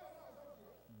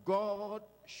 God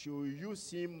should use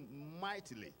him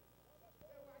mightily.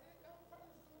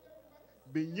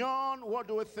 Beyond what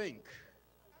do we think?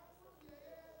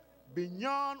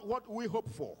 Beyond what we hope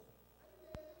for.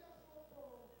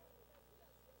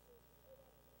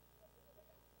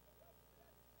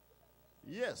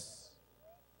 Yes.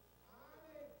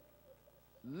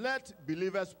 Let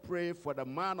believers pray for the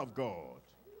man of God.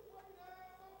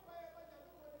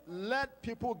 Let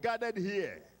people gathered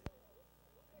here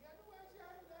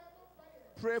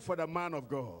pray for the man of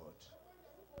God.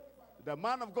 The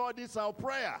man of God is our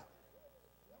prayer.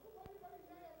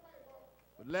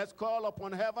 Let's call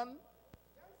upon heaven.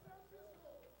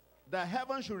 The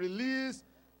heaven should release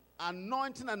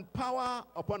anointing and power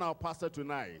upon our pastor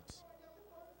tonight.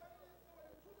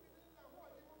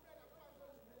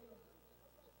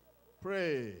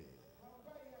 Pray.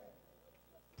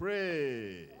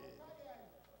 Pray.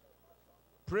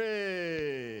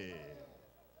 Pray.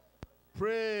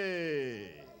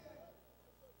 Pray.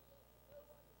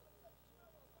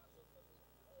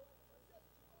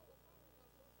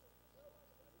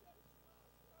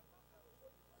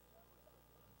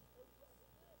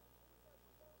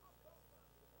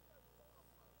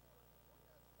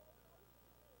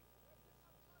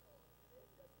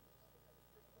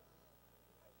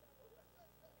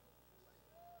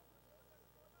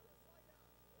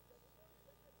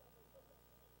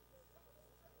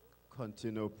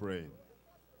 Continue praying.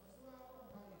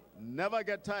 Never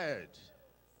get tired.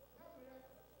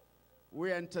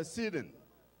 We are interceding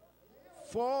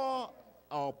for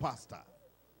our pastor.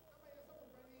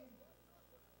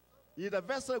 He is the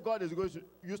vessel God is going to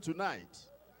use tonight.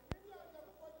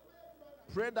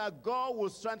 Pray that God will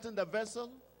strengthen the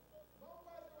vessel.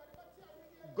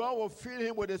 God will fill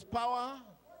him with his power.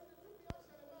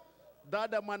 That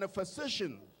the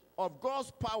manifestation of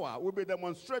God's power will be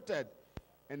demonstrated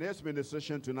in his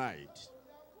ministration tonight.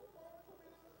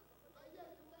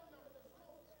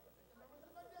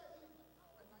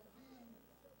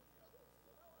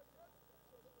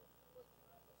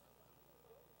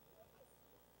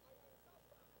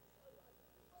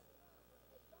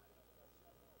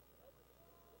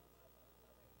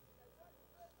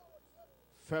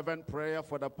 Fervent prayer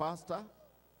for the pastor.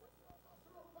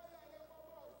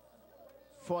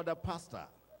 For the pastor.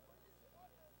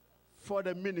 For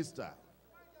the minister.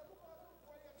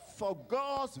 For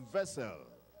God's vessel.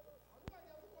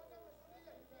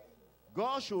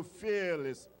 God should fill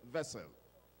his vessel.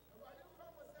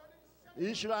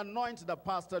 He should anoint the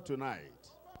pastor tonight.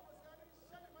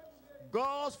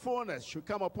 God's fullness should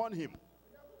come upon him.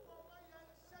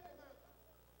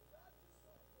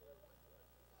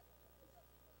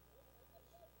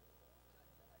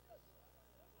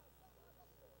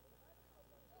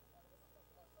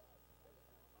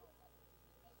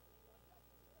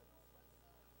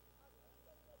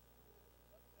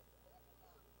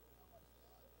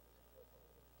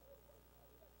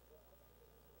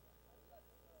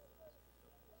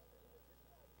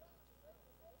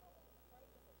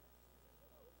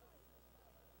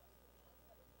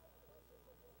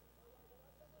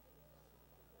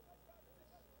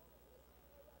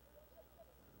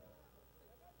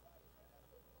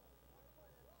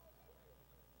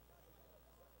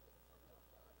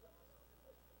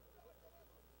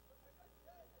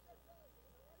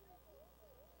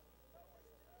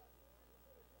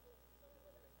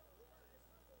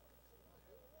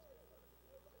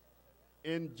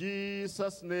 In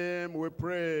Jesus' name we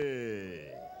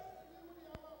pray.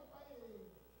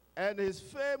 And his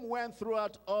fame went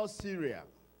throughout all Syria.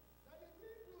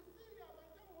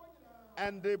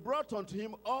 And they brought unto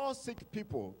him all sick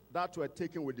people that were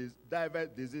taken with these diverse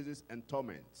diseases and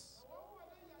torments,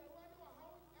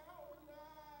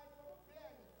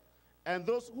 and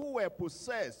those who were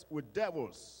possessed with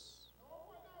devils,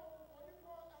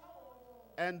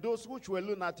 and those which were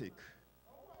lunatic,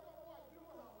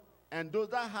 and those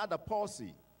that had a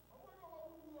palsy,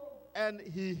 and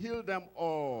he healed them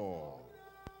all.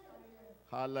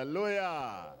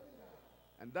 Hallelujah.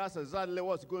 And that's exactly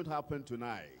what's going to happen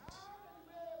tonight.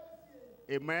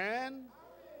 Amen.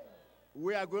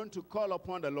 We are going to call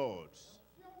upon the Lord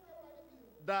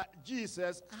that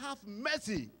Jesus have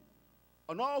mercy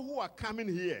on all who are coming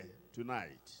here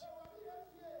tonight.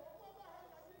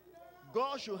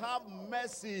 God should have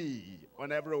mercy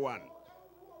on everyone.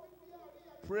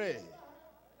 Pray.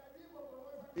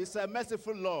 He's a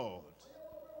merciful Lord,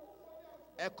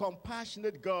 a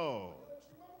compassionate God.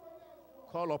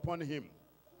 Call upon him.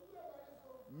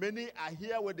 Many are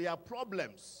here with their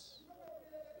problems,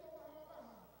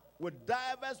 with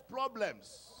diverse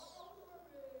problems.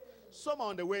 Some are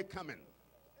on the way coming.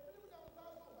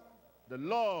 The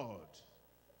Lord,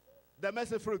 the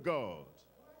merciful God,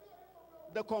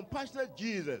 the compassionate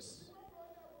Jesus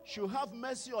should have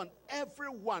mercy on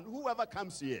everyone, whoever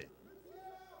comes here.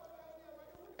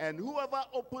 And whoever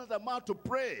opens their mouth to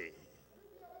pray,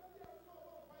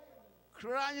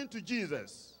 crying to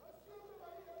Jesus,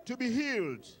 to be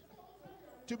healed,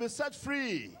 to be set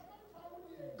free,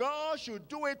 God should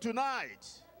do it tonight.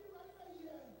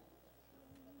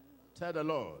 Tell the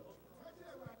Lord.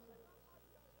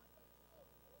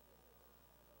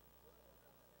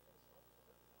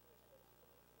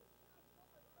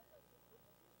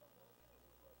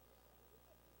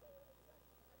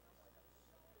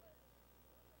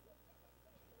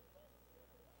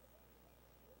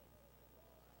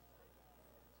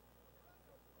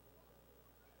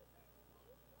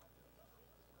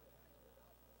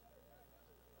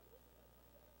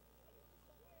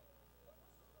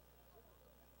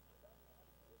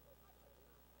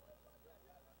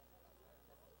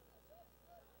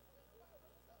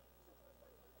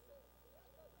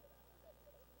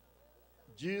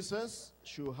 Jesus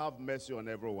should have mercy on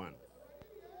everyone.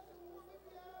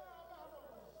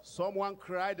 Someone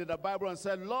cried in the Bible and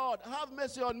said, Lord, have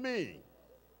mercy on me.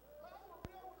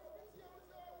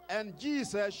 And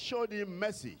Jesus showed him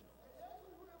mercy.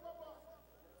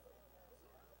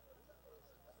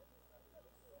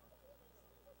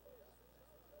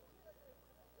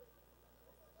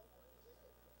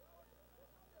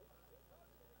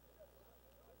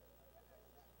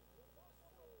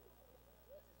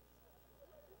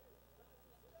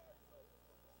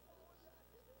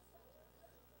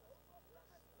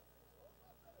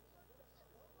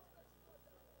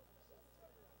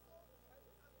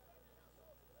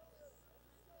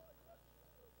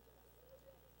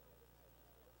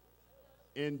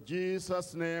 In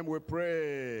Jesus' name we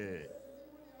pray.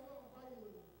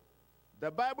 The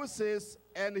Bible says,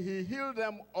 and he healed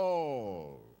them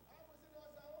all.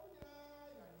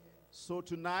 So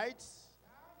tonight,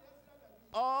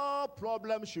 all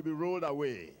problems should be rolled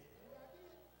away.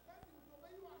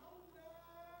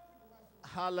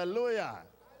 Hallelujah.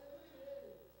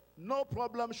 No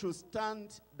problem should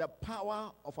stand the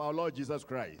power of our Lord Jesus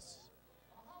Christ.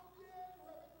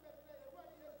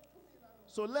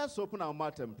 So let's open our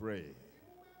mouth and pray.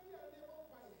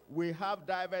 We have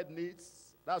diverse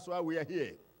needs. That's why we are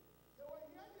here.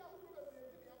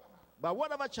 But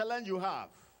whatever challenge you have,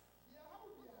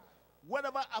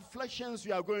 whatever afflictions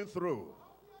you are going through,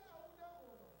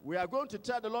 we are going to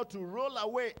tell the Lord to roll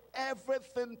away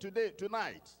everything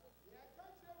tonight.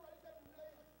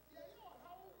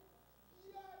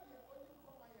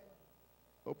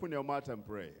 Open your mouth and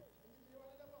pray.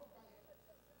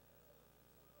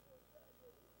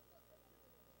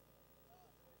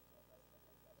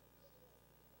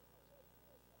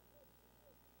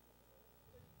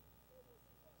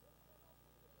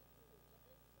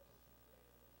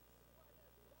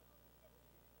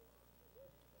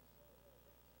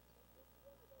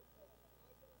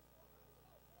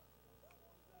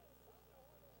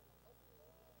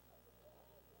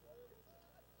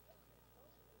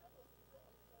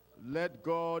 Let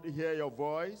God hear your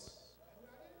voice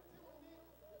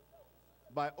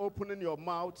by opening your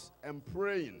mouth and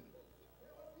praying.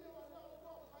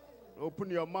 Open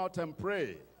your mouth and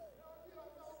pray.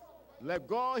 Let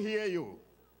God hear you.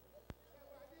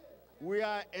 We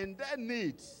are in their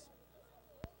need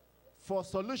for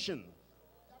solution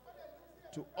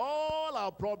to all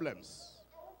our problems.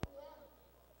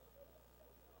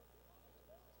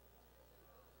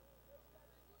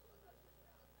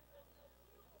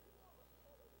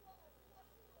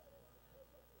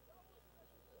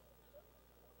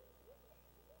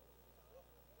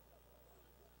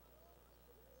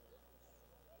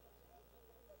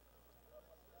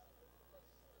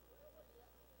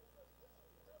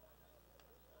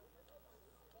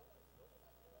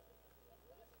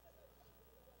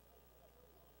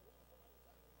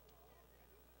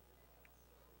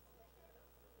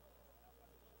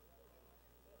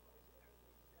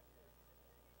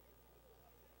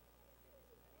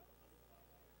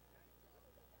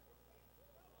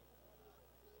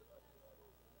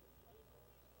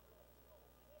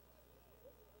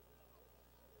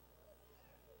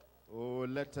 Oh,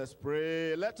 let us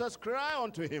pray. Let us cry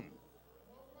unto him.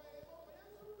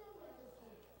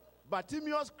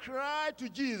 Bartimaeus cried to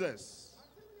Jesus.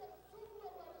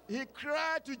 He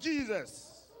cried to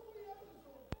Jesus.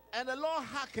 And the Lord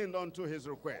hearkened unto his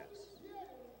request.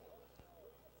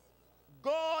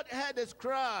 God heard his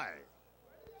cry.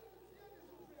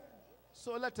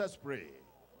 So let us pray.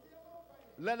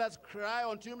 Let us cry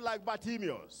unto him like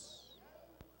Bartimaeus.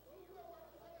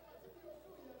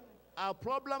 Our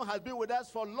problem has been with us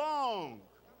for long.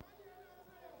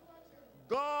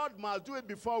 God must do it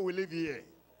before we leave here.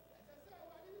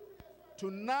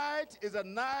 Tonight is a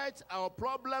night our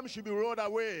problem should be rolled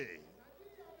away.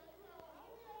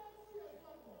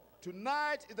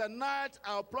 Tonight is a night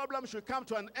our problem should come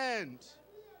to an end.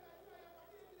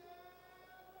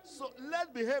 So let's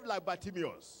behave like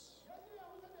Bartimaeus.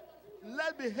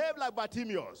 Let's behave like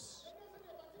Bartimaeus.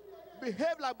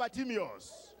 Behave like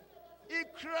Bartimaeus. He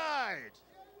cried,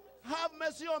 have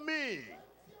mercy on me.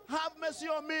 Have mercy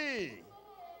on me.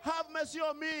 Have mercy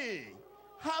on me.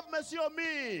 Have mercy on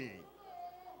me.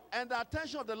 And the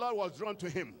attention of the Lord was drawn to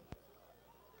him.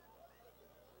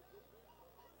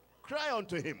 Cry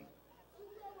unto him.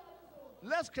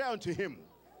 Let's cry unto him.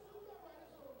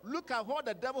 Look at what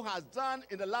the devil has done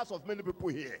in the lives of many people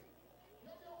here.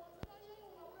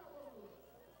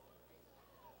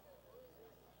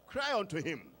 Cry unto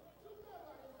him.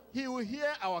 He will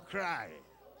hear our cry.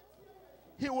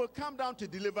 He will come down to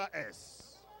deliver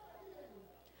us.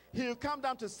 He will come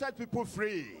down to set people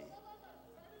free.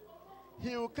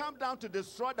 He will come down to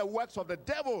destroy the works of the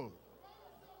devil.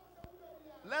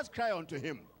 Let's cry unto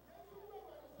him.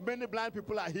 Many blind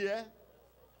people are here.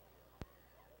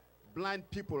 Blind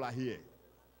people are here.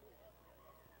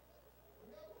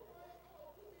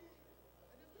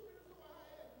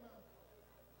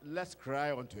 Let's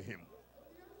cry unto him.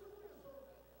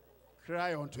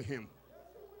 Cry unto him.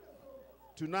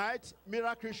 Tonight,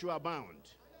 miracles shall abound.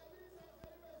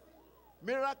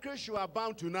 Miracles shall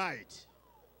abound tonight.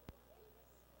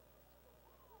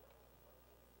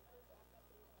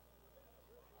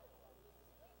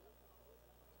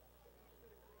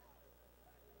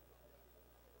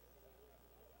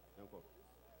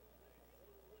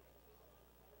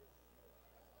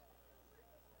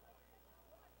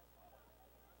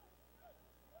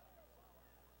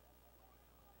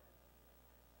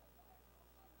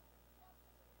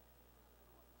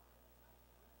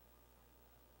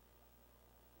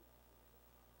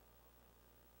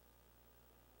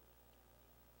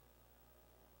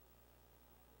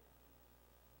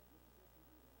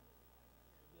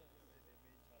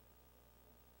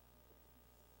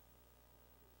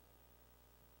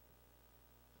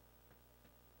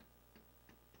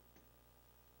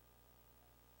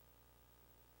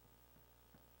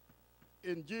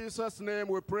 In Jesus' name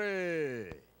we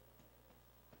pray.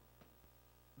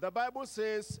 The Bible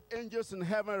says angels in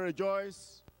heaven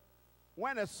rejoice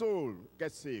when a soul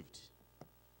gets saved.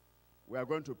 We are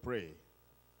going to pray.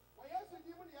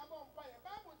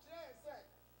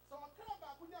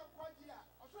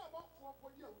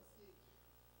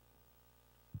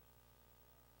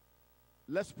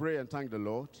 Let's pray and thank the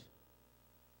Lord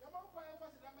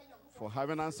for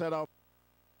having answered our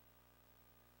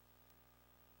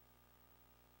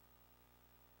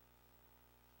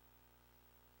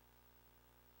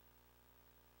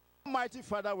Almighty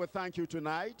Father, we thank you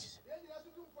tonight.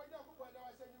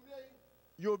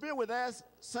 You've been with us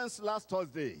since last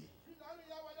Thursday.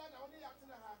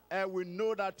 And we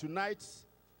know that tonight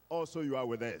also you are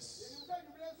with us.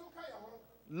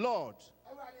 Lord,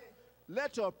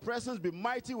 let your presence be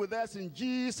mighty with us in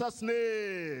Jesus'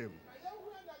 name.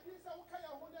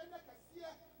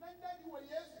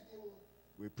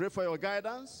 We pray for your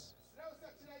guidance.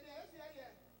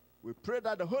 We pray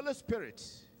that the Holy Spirit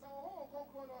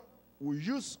will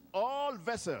use all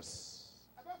vessels,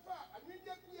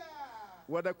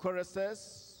 whether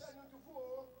choristers,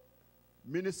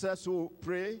 ministers who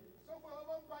pray,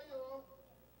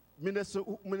 ministers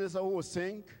who will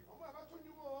sing,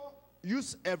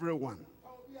 use everyone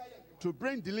to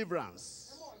bring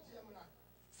deliverance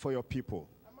for your people.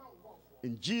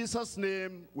 In Jesus'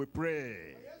 name we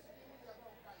pray.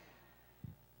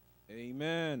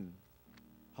 Amen.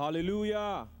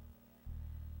 Hallelujah.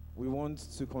 We want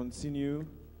to continue.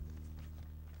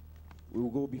 We will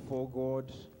go before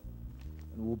God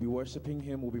and we'll be worshiping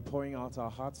him. We'll be pouring out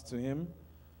our hearts to him.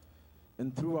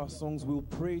 And through our songs, we'll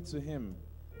pray to him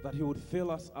that he would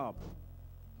fill us up.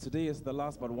 Today is the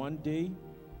last but one day,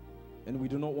 and we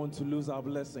do not want to lose our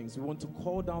blessings. We want to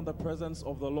call down the presence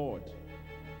of the Lord.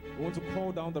 We want to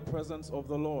call down the presence of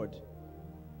the Lord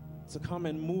to come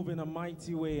and move in a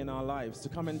mighty way in our lives, to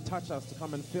come and touch us, to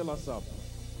come and fill us up.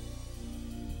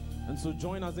 And so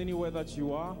join us anywhere that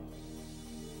you are.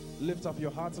 Lift up your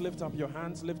hearts, lift up your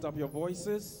hands, lift up your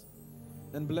voices,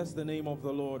 and bless the name of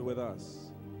the Lord with us.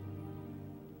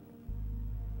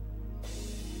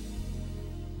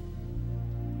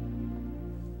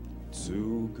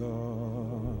 To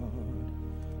God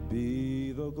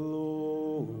be the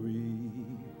glory,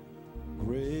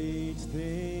 great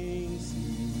things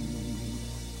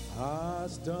He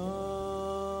has done.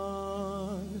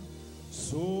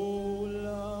 So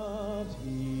loved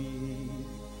He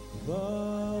the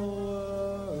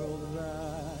world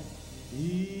that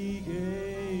He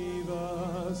gave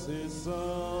us His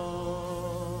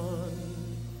Son,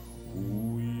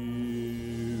 who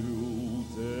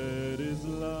yielded His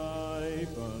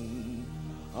life an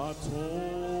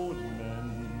atonement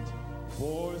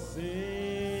for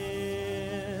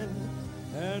sin,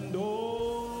 and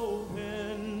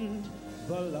opened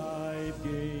the life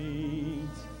gate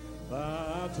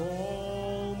that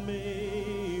all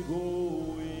may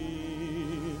go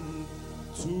in.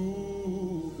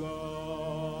 To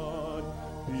God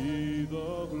be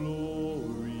the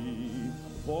glory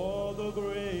for the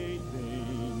great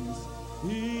things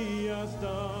He has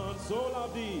done. So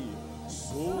loved He,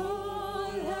 so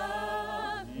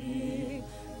loved He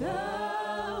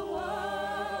the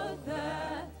world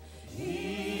that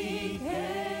He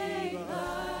gave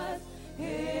us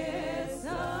His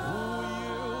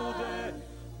Son,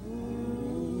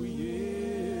 who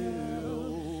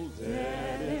yielded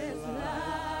His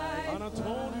life, an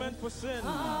atonement for sin,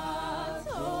 atonement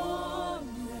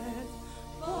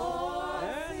for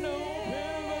and open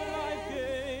the life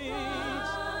gates,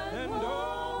 and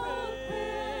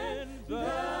open the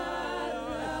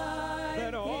life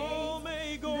that all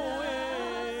may go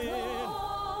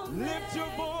in. Lift your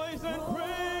voice and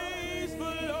praise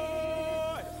the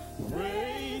Lord.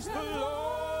 Praise the Lord.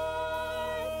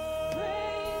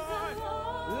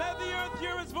 Let the earth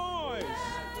hear His voice.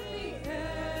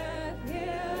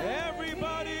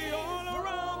 Everybody all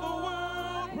around the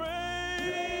world,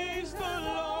 praise the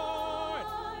Lord.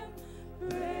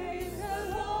 Praise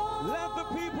the Lord. Let the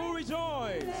people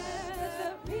rejoice. Let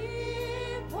the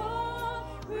people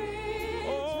rejoice.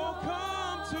 Oh,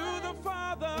 come to the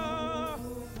Father.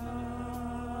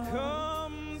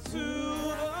 Come to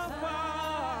the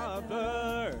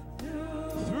Father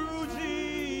through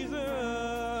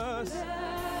Jesus,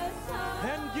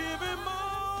 and give Him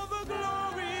all the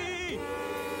glory.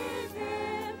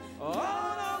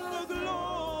 All of the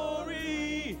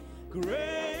glory.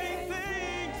 Great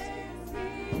things.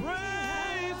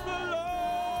 Praise the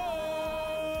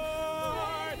Lord.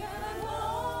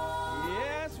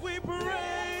 Yes, we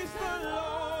praise the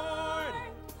Lord.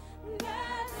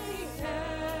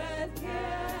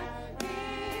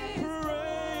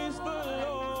 Praise the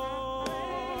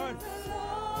Lord.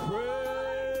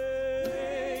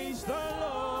 Praise the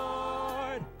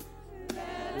Lord.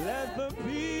 Let the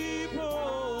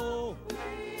people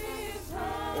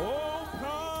oh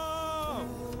come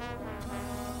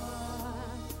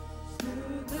to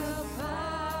the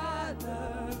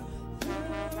Father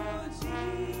through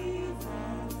Jesus,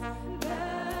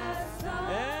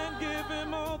 and give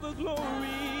Him all the glory.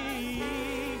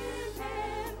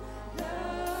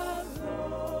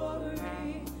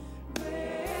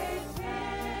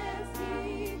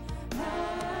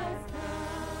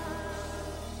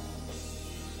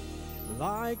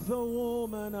 Like the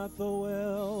woman at the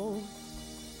well,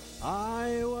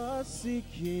 I was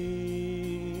seeking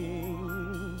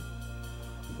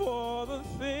for the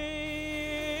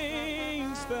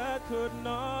things that could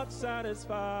not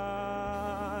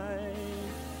satisfy.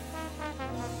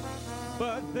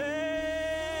 But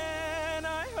then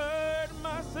I heard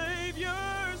my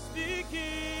Savior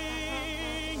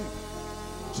speaking,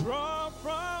 draw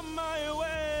from my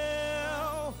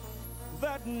well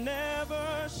that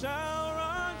never shall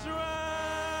run dry.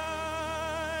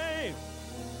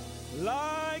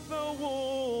 Like the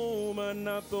woman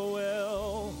at the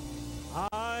well,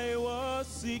 I was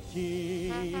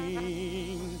seeking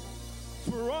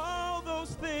for all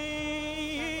those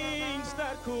things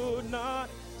that could not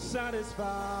satisfy.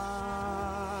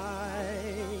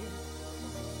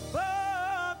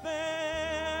 But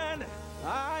then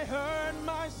I heard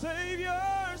my Savior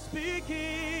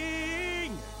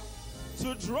speaking,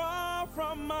 to draw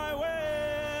from my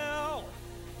well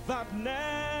that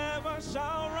never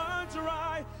shall run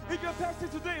dry. If you're thirsty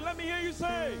today, let me hear you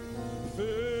say,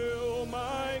 fill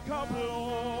my cup,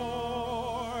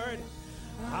 Lord.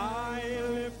 I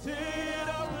lift it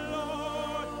up,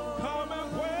 Lord. Come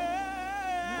and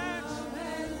quench,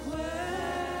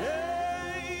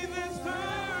 hey, this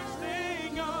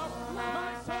thirsting of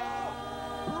my soul.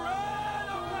 Bread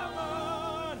of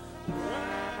heaven,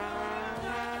 bread of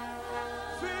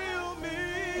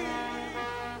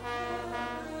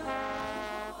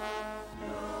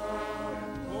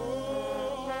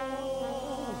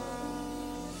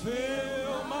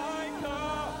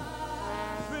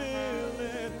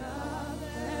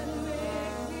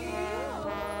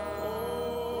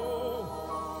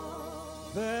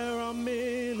are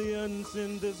millions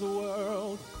in this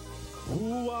world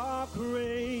who are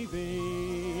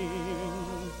craving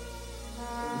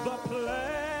the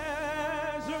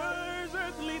pleasures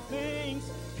earthly things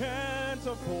can't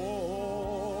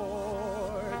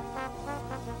afford,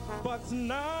 but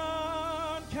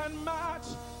none can match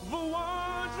the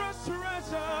wondrous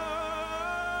treasure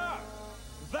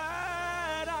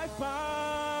that I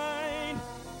find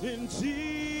in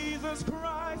Jesus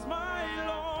Christ my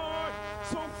Lord.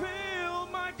 So fill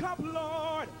my cup,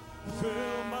 Lord,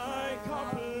 fill my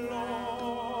cup,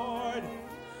 Lord.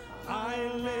 I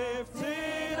lift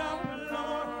it up,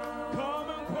 Lord. Come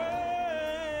and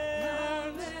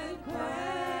quench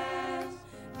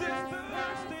this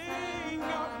thirsting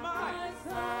of my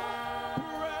soul.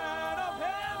 Bread of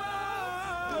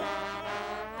heaven,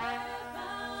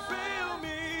 fill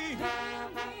me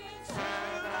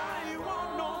till I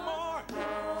want no more.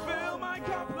 Fill my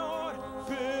cup, Lord,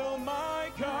 fill my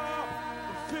cup,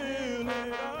 fill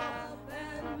it up.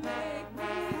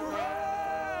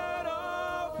 Bread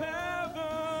of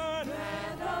heaven,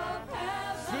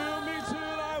 fill me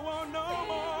till I want no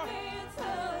more.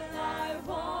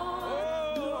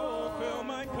 Oh, fill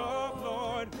my cup,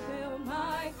 Lord. Fill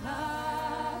my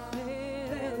cup,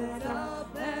 fill it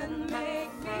up and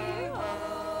make me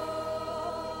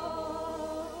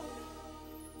whole.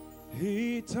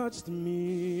 He touched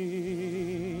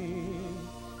me.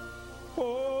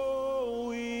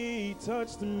 Oh, he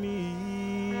touched me.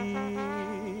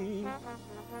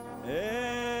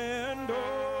 And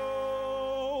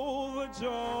oh, the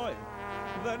joy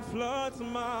that floods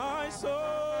my soul.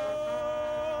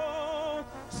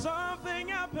 Something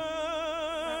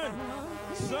happened.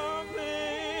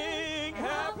 Something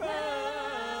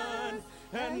happened.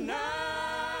 And now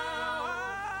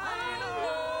I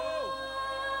know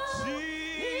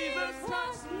Jesus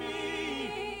touched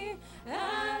me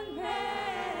and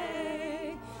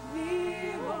make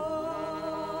me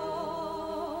whole.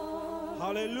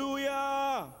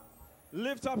 Hallelujah.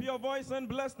 Lift up your voice and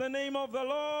bless the name of the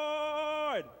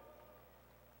Lord.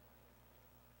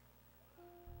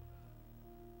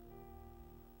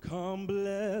 Come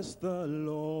bless the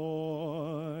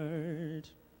Lord,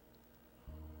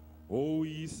 O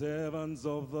ye servants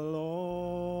of the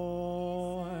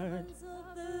Lord,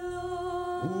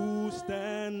 who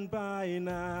stand by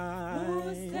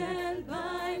night, in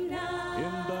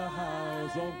the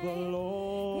house of the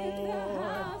Lord.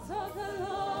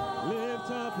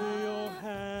 Lift up your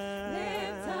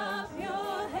hands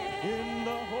in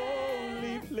the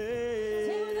holy place,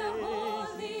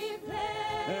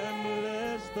 and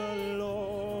bless the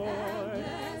Lord.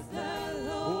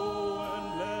 Oh,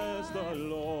 and bless the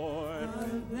Lord.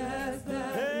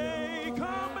 Hey,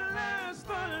 come bless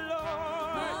the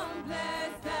Lord.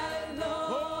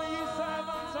 Oh, ye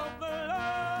servants of the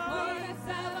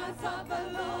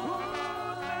Lord,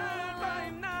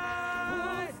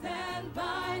 who stand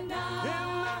by night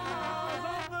in the house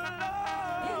of the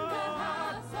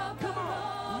Lord. Come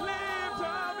on, lift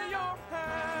up your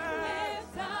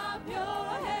hands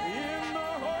in the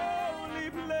holy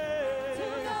place,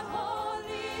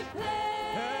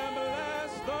 and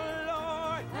bless the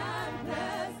Lord. And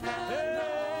bless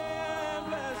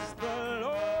the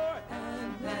Lord.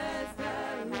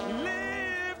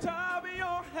 Lift up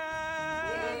your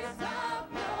hands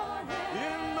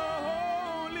in the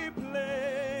holy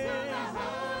place,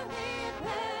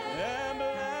 and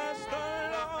bless the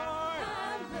Lord.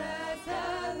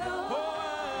 Oh,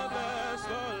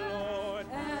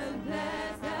 and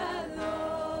bless the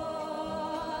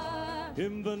Lord.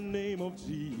 In the name of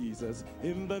Jesus,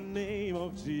 in the name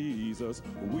of Jesus,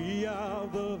 we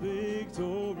have the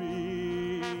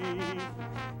victory.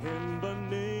 In the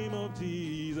name of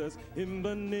Jesus, in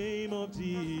the name of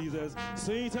Jesus,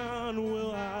 Satan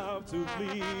will have to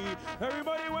flee.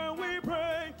 Everybody, when we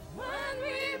pray,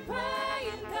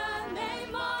 in the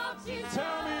name of Jesus,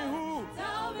 tell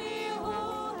me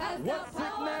who has what the power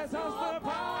sickness has the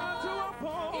power to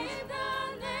oppose. In the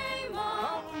name of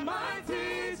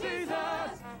Almighty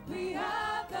Jesus, we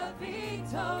have the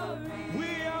victory. we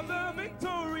have the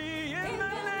victory in the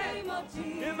name of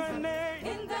Jesus. in the name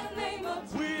In the name of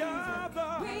Jesus, we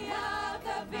have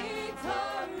the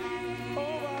victory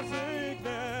over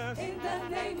sickness. In the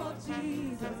name of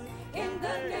Jesus, in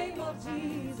the name of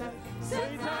Jesus,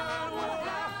 Satan will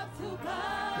have to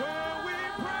bow.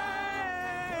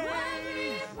 When we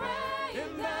pray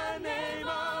in the name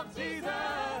of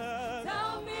Jesus,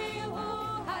 tell me who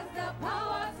has the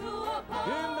power to oppose.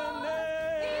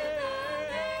 in the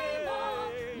name of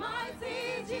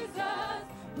mighty Jesus,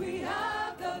 we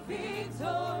have the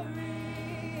victory.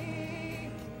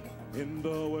 in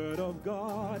the word of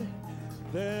God,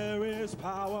 there is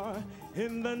power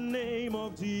in the name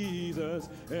of Jesus.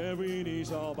 Every knee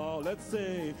shall bow. Let's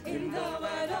say, In the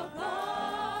word of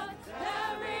God,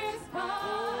 there is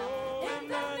power. In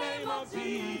the name of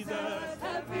Jesus,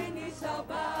 every knee shall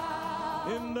bow.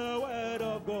 in the word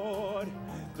of God,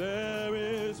 there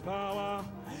is power.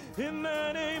 In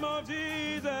the name of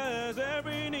Jesus,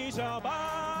 every knee shall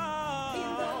bow.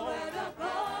 In the word of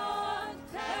God,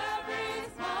 there is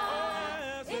power.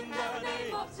 Yes, In the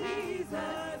name of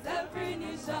Jesus, every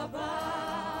knee shall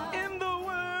bow. In the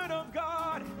word of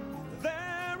God,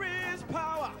 there is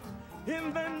power.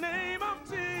 In the name of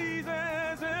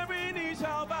Jesus, every knee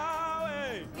shall bow.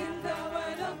 Hey. In the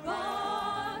word of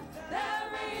God,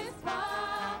 there is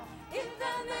power. In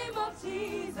the name of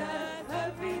Jesus,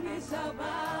 every knee shall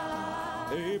bow.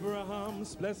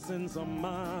 Abraham's blessings are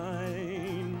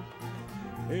mine.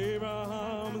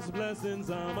 Abraham's blessings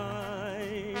are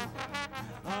mine.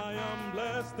 I am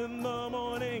blessed in the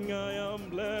morning, I am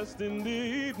blessed in the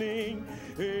evening.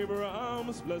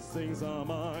 Abraham's blessings are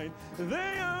mine.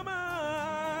 They are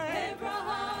mine.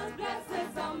 Abraham's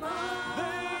blessings are mine.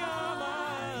 They are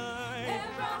mine.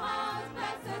 Abraham's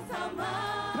blessings are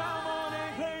mine. Come on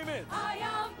and claim it. I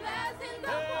am blessed in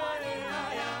the morning,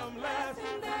 I am blessed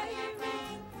in the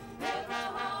evening.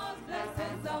 Abraham's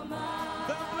blessings are mine.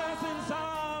 The blessings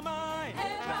are mine.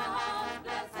 Abraham's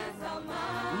blessings are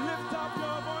mine. Lift up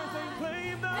your voice and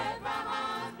claim them.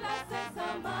 Abraham's blessings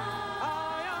are mine.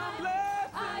 I am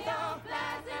blessed. I am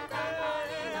blessed in the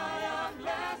morning, I am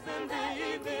blessed in the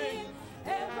evening.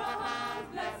 Abraham's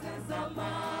blessings are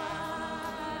mine.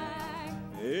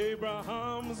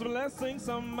 Abraham's blessings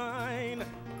are mine.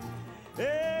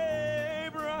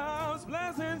 Abraham's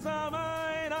blessings are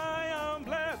mine. I am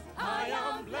blessed. I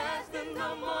am blessed in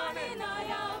the morning, I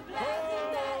am blessed in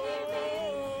the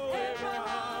evening.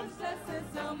 Abraham's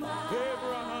blessings are mine.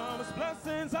 Abraham's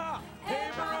blessings are.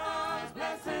 Abraham's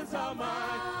blessings are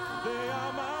mine. They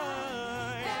are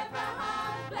mine.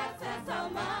 Abraham's blessings are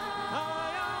mine.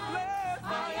 I am blessed.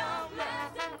 I am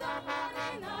blessed in the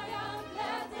morning, I am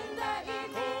blessed in the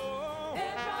evening.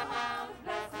 Abraham's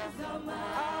blessings are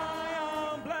mine. I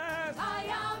am blessed. I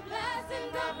am blessed in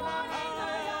the morning,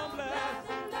 I am blessed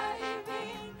in the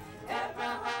evening.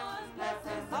 Abraham's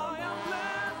blessings are I am mine.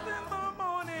 blessed in the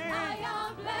morning. I am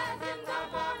blessed in the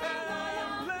morning, And I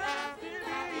am blessed in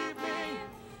the evening.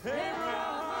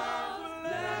 Abraham's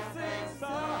blessings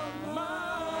are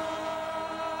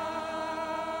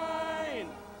mine.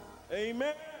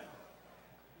 Amen.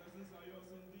 Blessings are yours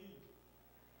indeed.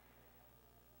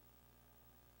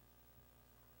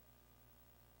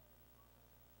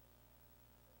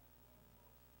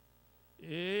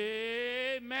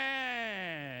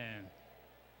 Amen.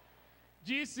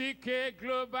 GCK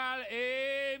Global,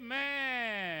 amen.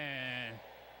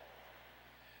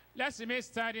 Let's remain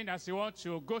standing as you want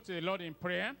to go to the Lord in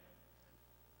prayer.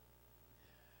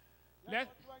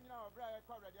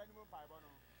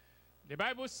 The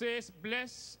Bible says,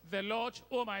 bless the Lord,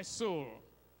 O my soul,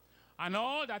 and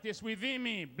all that is within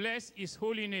me, bless his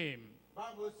holy name.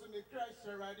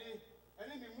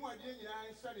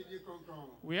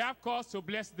 We have cause to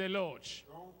bless the Lord,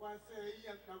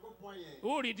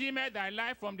 who redeemed thy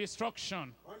life from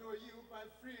destruction.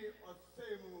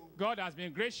 God has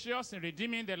been gracious in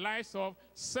redeeming the lives of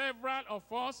several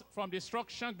of us from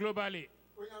destruction globally.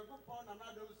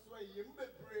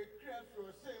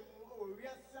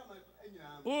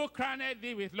 Who crowned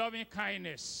thee with loving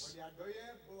kindness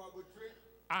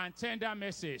and tender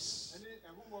mercies.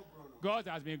 God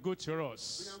has been good to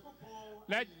us.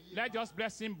 Let us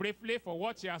bless him briefly for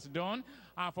what he has done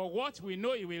and for what we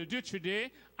know he will do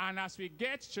today. And as we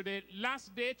get to the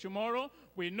last day tomorrow,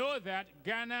 we know that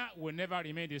Ghana will never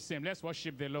remain the same. Let's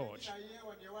worship the Lord.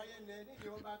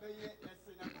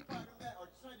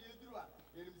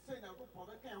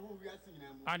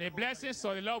 And the blessings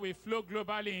of the Lord will flow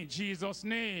globally in Jesus'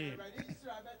 name.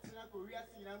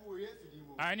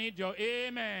 I need your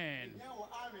amen.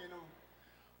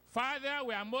 Father,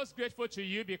 we are most grateful to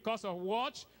you because of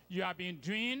what you have been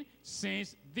doing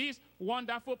since this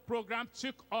wonderful program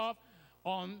took off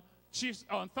on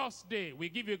Thursday. We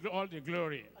give you all the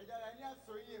glory.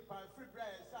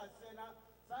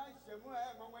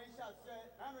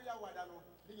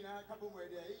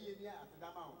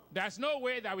 There's no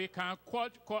way that we can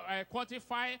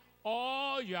quantify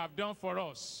all you have done for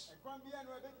us.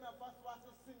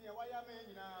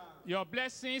 Your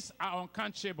blessings are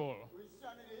uncountable.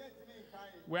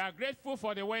 We are grateful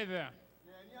for the weather.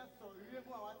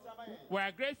 We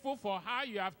are grateful for how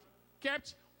you have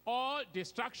kept all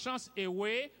distractions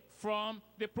away from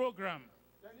the program.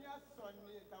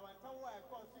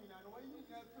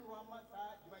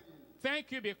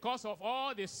 Thank you because of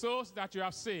all the souls that you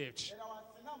have saved.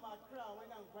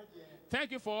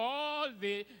 Thank you for all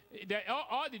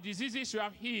the diseases you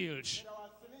have healed.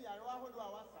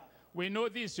 We know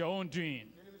this is your own doing.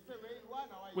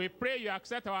 We pray you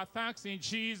accept our thanks in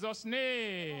Jesus'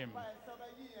 name.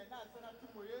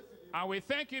 And we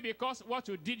thank you because what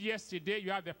you did yesterday,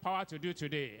 you have the power to do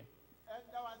today.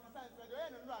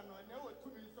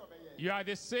 You are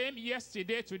the same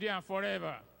yesterday, today, and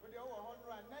forever.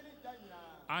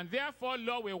 And therefore,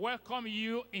 Lord, we welcome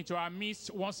you into our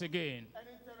midst once again.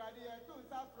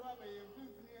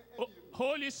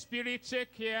 Holy Spirit,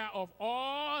 take care of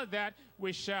all that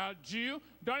we shall do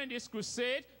during this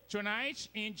crusade tonight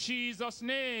in Jesus'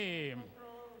 name.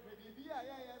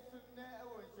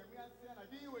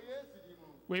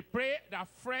 We pray that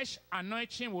fresh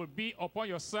anointing will be upon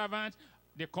your servant,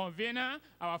 the convener,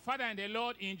 our Father and the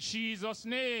Lord, in Jesus'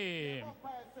 name.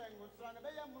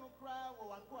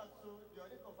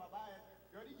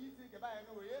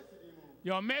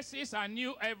 Your mercies are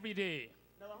new every day.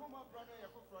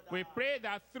 We pray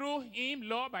that through him,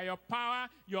 Lord, by your power,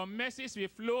 your mercies will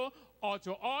flow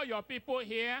unto all your people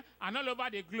here and all over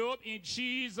the globe in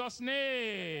Jesus'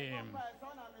 name.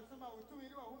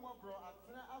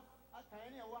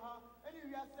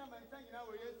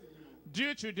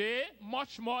 Do today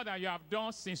much more than you have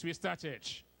done since we started.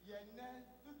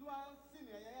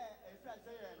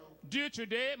 Do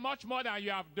today much more than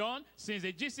you have done since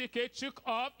the GCK took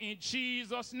off in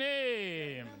Jesus'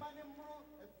 name.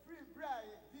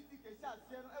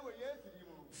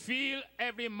 Fill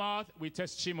every mouth with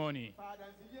testimony.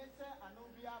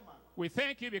 We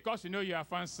thank you because we know you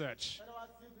have answered.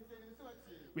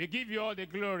 We give you all the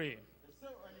glory.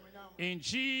 In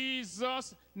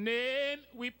Jesus' name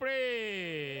we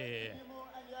pray.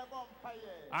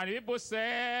 And people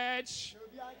said,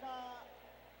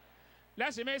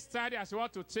 let's remain steady as we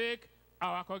want to take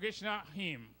our congregational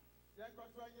hymn.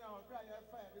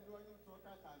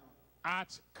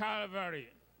 At Calvary.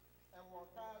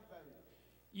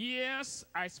 Years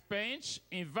I spent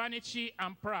in vanity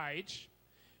and pride,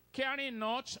 caring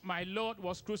not my Lord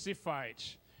was crucified,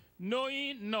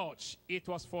 knowing not it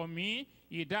was for me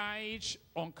he died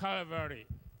on Calvary.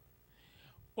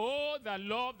 Oh, the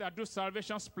love that do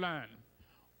salvation's plan.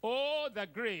 Oh, the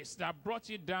grace that brought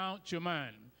it down to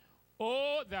man.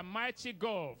 Oh, the mighty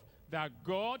gulf that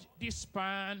God did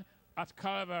span at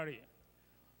Calvary.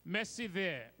 Mercy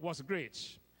there was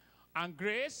great, and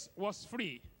grace was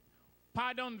free.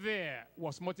 Pardon there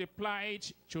was multiplied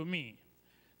to me.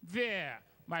 There,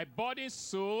 my body and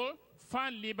soul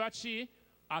found liberty.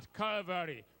 At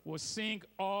Calvary will sing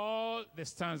all the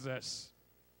stanzas.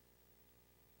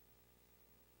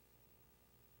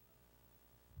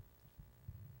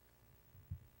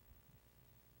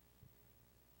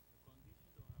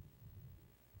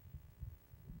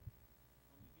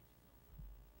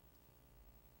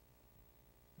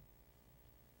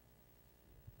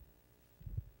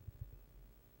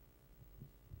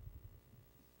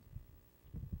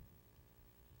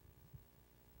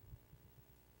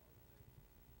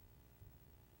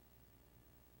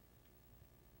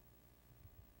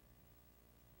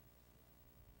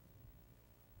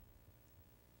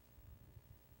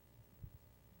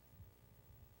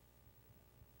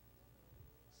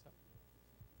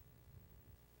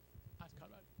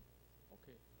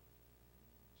 Okay.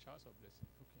 Showers of blessing.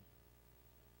 Okay.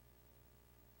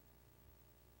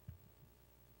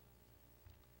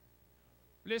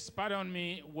 Please pardon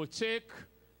me. We'll take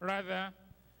rather,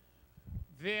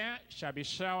 there shall be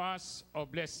showers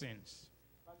of blessings.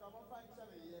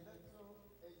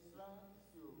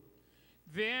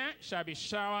 There shall be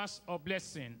showers of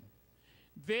blessing.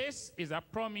 This is a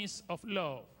promise of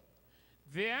love.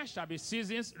 There shall be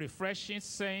seasons refreshing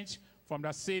sent from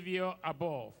the Savior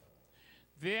above.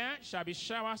 There shall be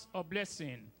showers of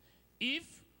blessing.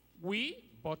 If we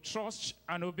but trust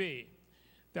and obey,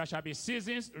 there shall be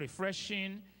seasons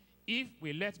refreshing if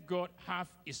we let God have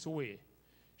his way.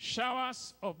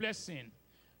 Showers of blessing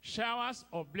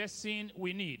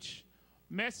we need.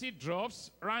 Mercy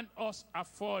drops round us are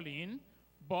falling,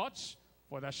 but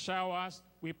for the showers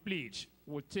we plead.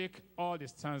 We'll take all the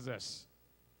stanzas.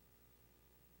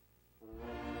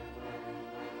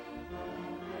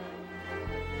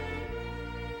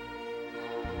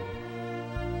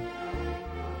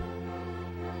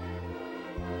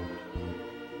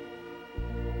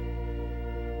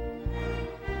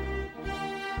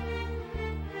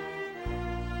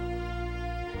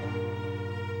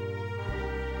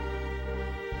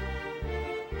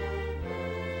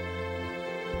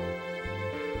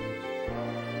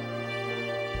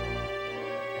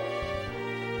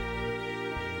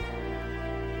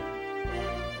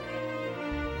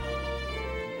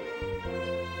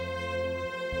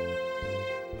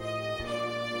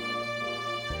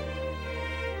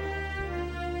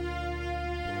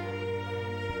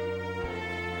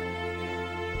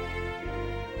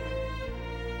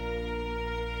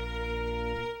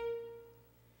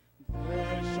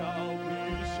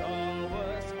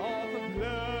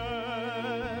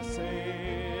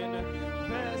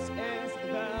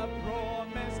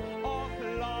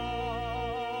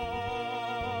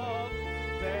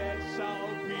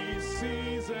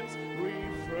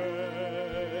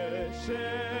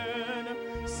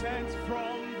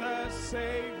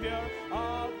 Savior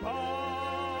above.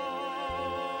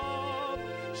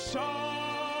 Showers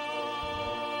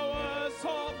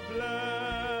of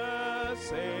blessing,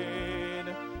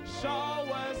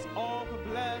 showers of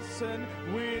blessing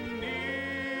we need.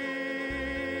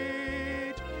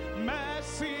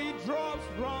 Mercy drops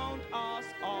round us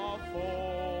are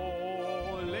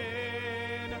falling,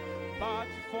 but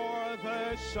for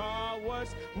the showers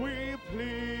we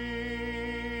plead.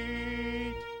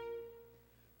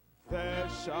 There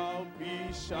shall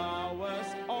be showers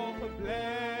of blessing,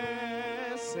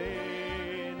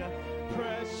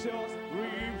 precious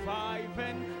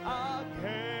reviving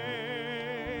again,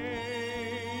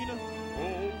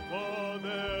 over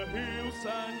the hills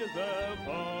and the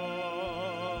valleys,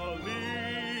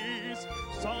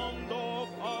 sound of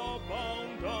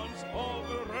abundance of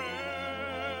rain,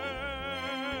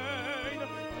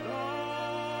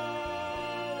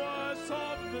 showers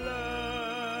of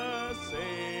blessing,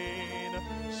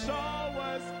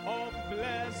 showers of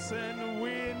blessing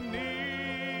we need.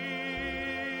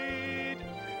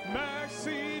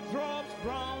 Mercy drops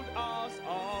round us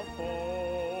are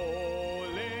falling,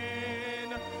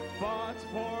 but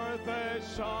for the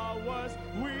showers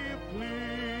we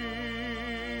plead.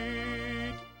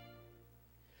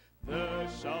 There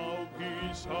shall be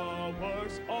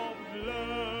showers of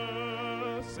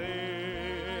blessing,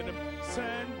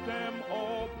 send them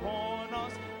upon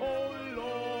us, O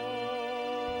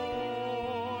Lord.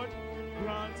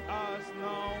 Grant us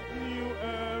now new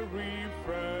air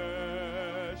refreshing.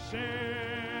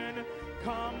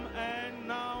 Come and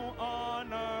now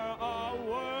honor our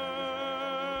word.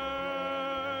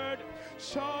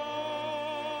 Showers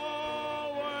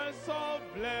of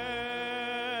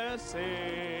blessing,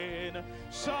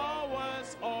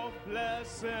 showers of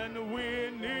blessing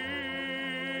we need.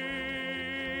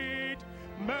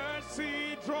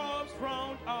 Mercy drops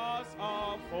round us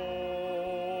are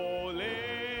falling,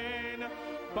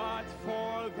 but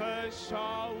for the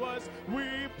showers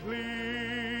we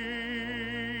plead.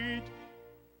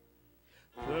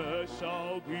 There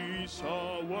shall be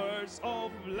showers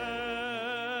of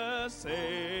blessing,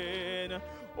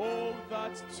 oh,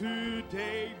 that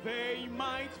today they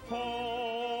might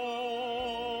fall.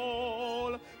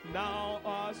 Now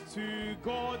us to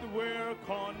God we're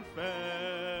confessing,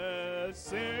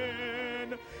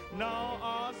 now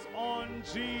us on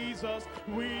Jesus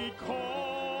we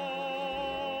call.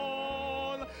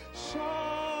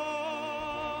 Showers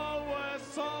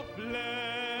of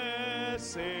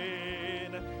blessing,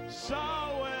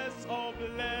 showers of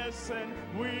blessing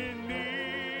we need.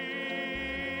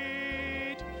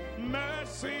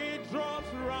 Mercy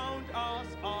drops round us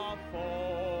are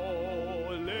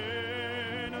falling,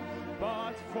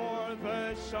 but for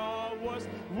the showers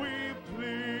we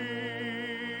plead.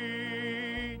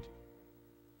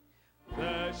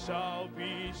 There shall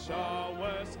be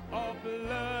showers of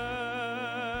blessing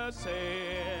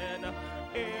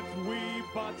if we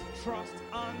but trust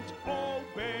and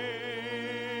obey.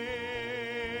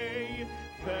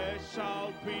 There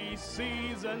shall be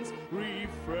seasons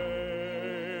refreshing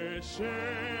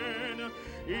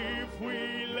if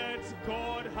we let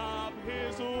God have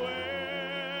his way.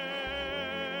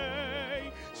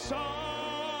 Showers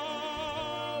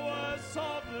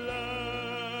of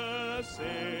blessing,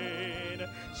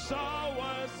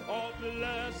 showers of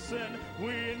blessing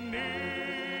we need.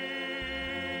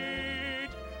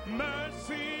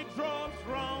 Mercy drops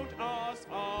round us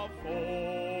are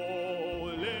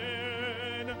falling,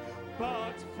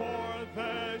 but for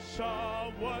the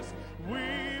showers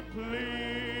we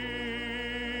plead.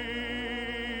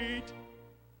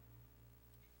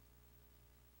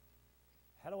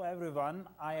 Hello everyone,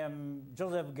 I am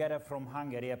Joseph Gere from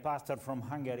Hungary, a pastor from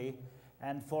Hungary,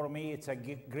 and for me it's a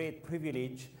great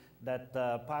privilege that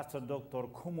Pastor Dr.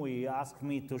 KUMUYI asked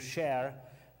me to share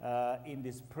in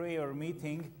this prayer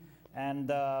meeting.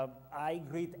 And I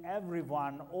greet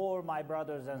everyone, all my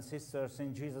brothers and sisters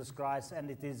in Jesus Christ, and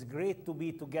it is great to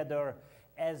be together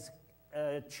as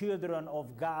children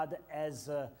of God, as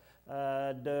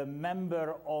the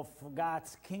member of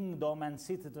God's kingdom and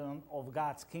citizen of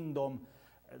God's kingdom,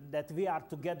 that we are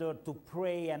together to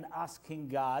pray and asking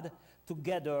God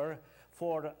together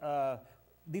for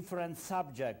different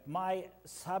subject. My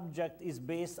subject is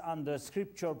based on the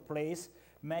scripture place,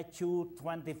 Matthew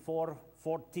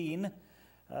 24:14.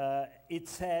 It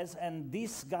says, and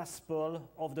this gospel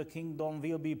of the kingdom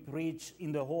will be preached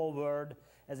in the whole world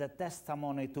as a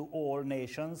testimony to all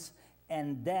nations,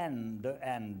 and then the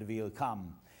end will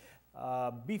come.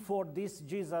 Before this,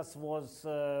 Jesus was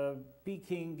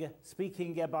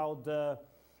speaking about the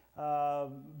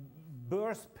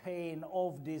birth pain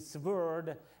of this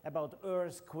world, about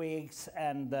earthquakes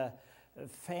and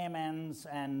famines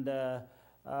and a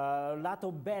lot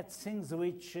of bad things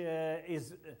which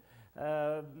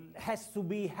has to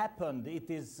be happened. It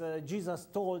is Jesus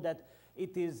told that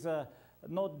it is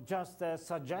not just a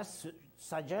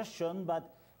suggestion,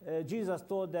 but Jesus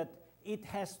told that it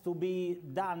has to be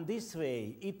done this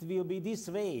way. It will be this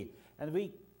way, and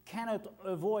we cannot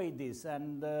avoid this,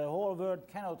 and the whole world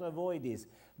cannot avoid this.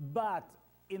 But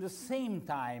in the same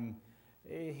time,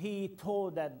 he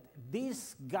told that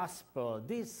this gospel,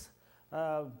 this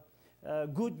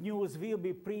good news will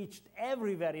be preached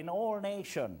everywhere in all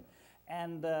nations.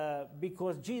 And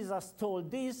because Jesus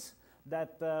told this,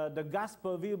 that the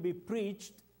gospel will be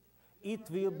preached, it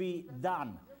will be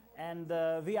done. And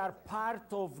we are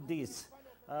part of this.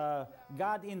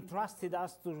 God entrusted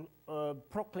us to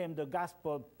proclaim the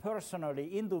gospel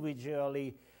personally,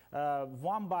 individually,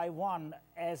 one by one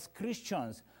as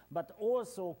Christians, but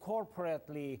also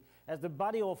corporately as the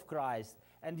body of Christ,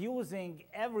 and using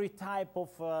every type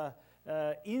of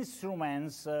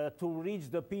instruments to reach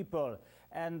the people.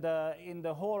 And in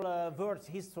the whole world's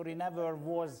history never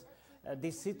was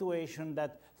this situation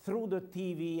that through the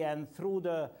TV and through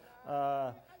the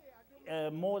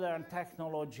modern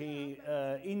technology,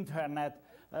 internet,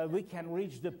 we can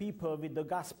reach the people with the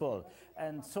gospel.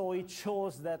 And so it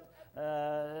shows that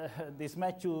this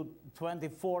Matthew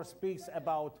 24 speaks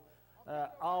about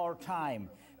our time.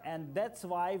 And that's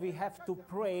why we have to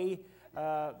pray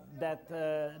that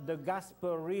the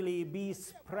gospel really be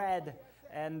spread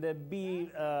and be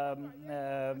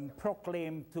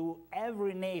proclaimed to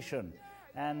every nation.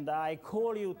 And I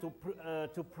call you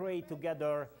to pray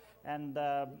together, and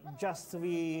just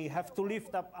we have to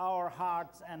lift up our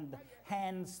hearts and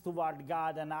hands toward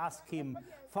God and ask Him.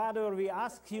 Father, we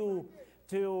ask you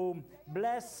to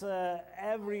bless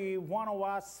every one of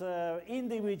us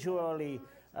individually.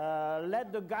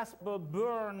 Let the gospel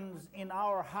burn in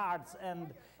our hearts,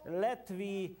 and let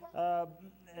we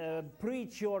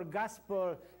preach your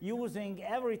gospel using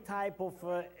every type of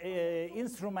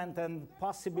instrument and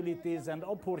possibilities and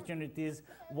opportunities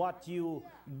what you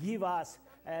give us.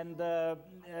 And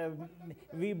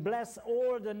we bless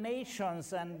all the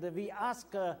nations, and we ask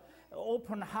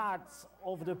open hearts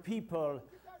of the people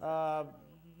to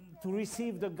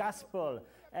receive the gospel.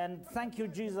 And thank you,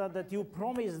 Jesus, that you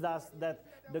promised us that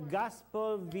the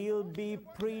gospel will be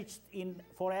preached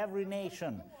for every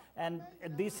nation. And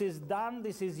this is done,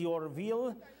 this is your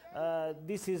will,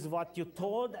 this is what you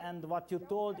told, and what you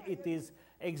told, it is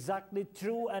exactly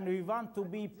true, and we want to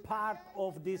be part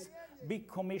of this big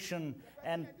commission.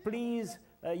 And please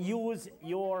use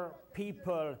your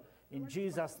people. In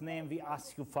Jesus' name we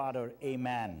ask you, Father.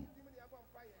 Amen.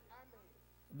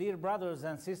 Dear brothers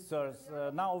and sisters,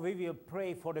 now we will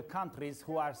pray for the countries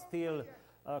who are still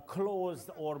closed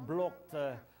or blocked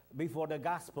before the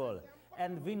gospel.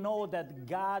 And we know that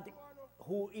God,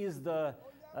 who is the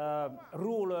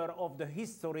ruler of the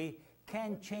history,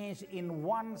 can change in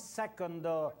 1 second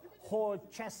the whole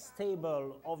chess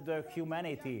table of the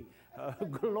humanity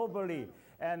globally.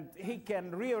 And he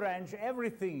can rearrange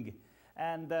everything.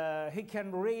 And he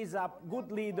can raise up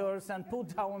good leaders and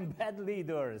put down bad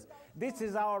leaders. This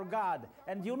is our God.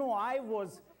 And you know, I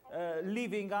was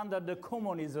living under the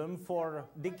communism for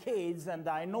decades, and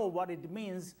I know what it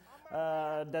means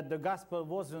that the gospel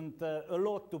wasn't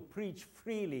allowed to preach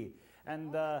freely.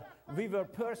 And we were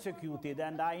persecuted.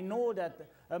 And I know that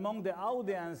among the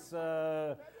audience,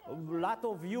 a lot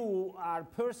of you are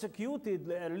persecuted,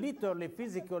 literally,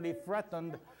 physically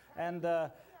threatened. And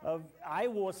I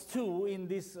was too in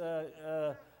this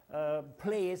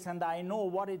place, and I know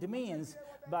what it means.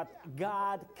 But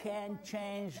God can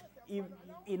change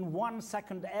in 1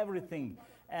 second everything.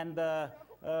 And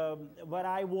when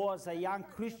I was a young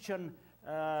Christian,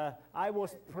 I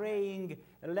was praying,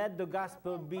 let the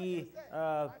gospel be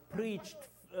preached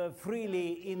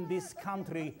freely in this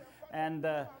country. And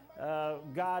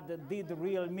God did a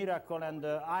real miracle, and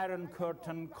the Iron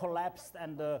Curtain collapsed,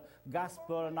 and the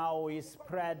gospel now is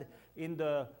spread in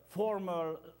the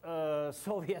former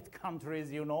Soviet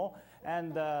countries, you know.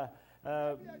 And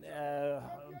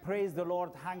praise the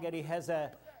Lord, Hungary has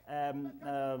a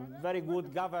very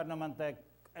good government,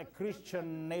 a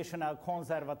Christian national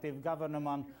conservative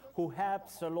government who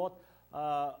helps a lot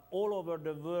all over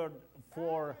the world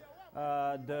for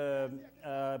the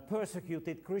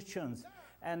persecuted Christians.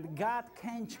 And God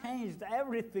can change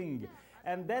everything.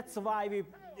 And that's why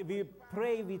we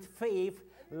pray with faith,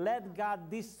 let God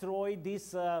destroy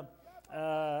this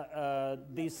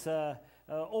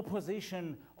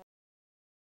opposition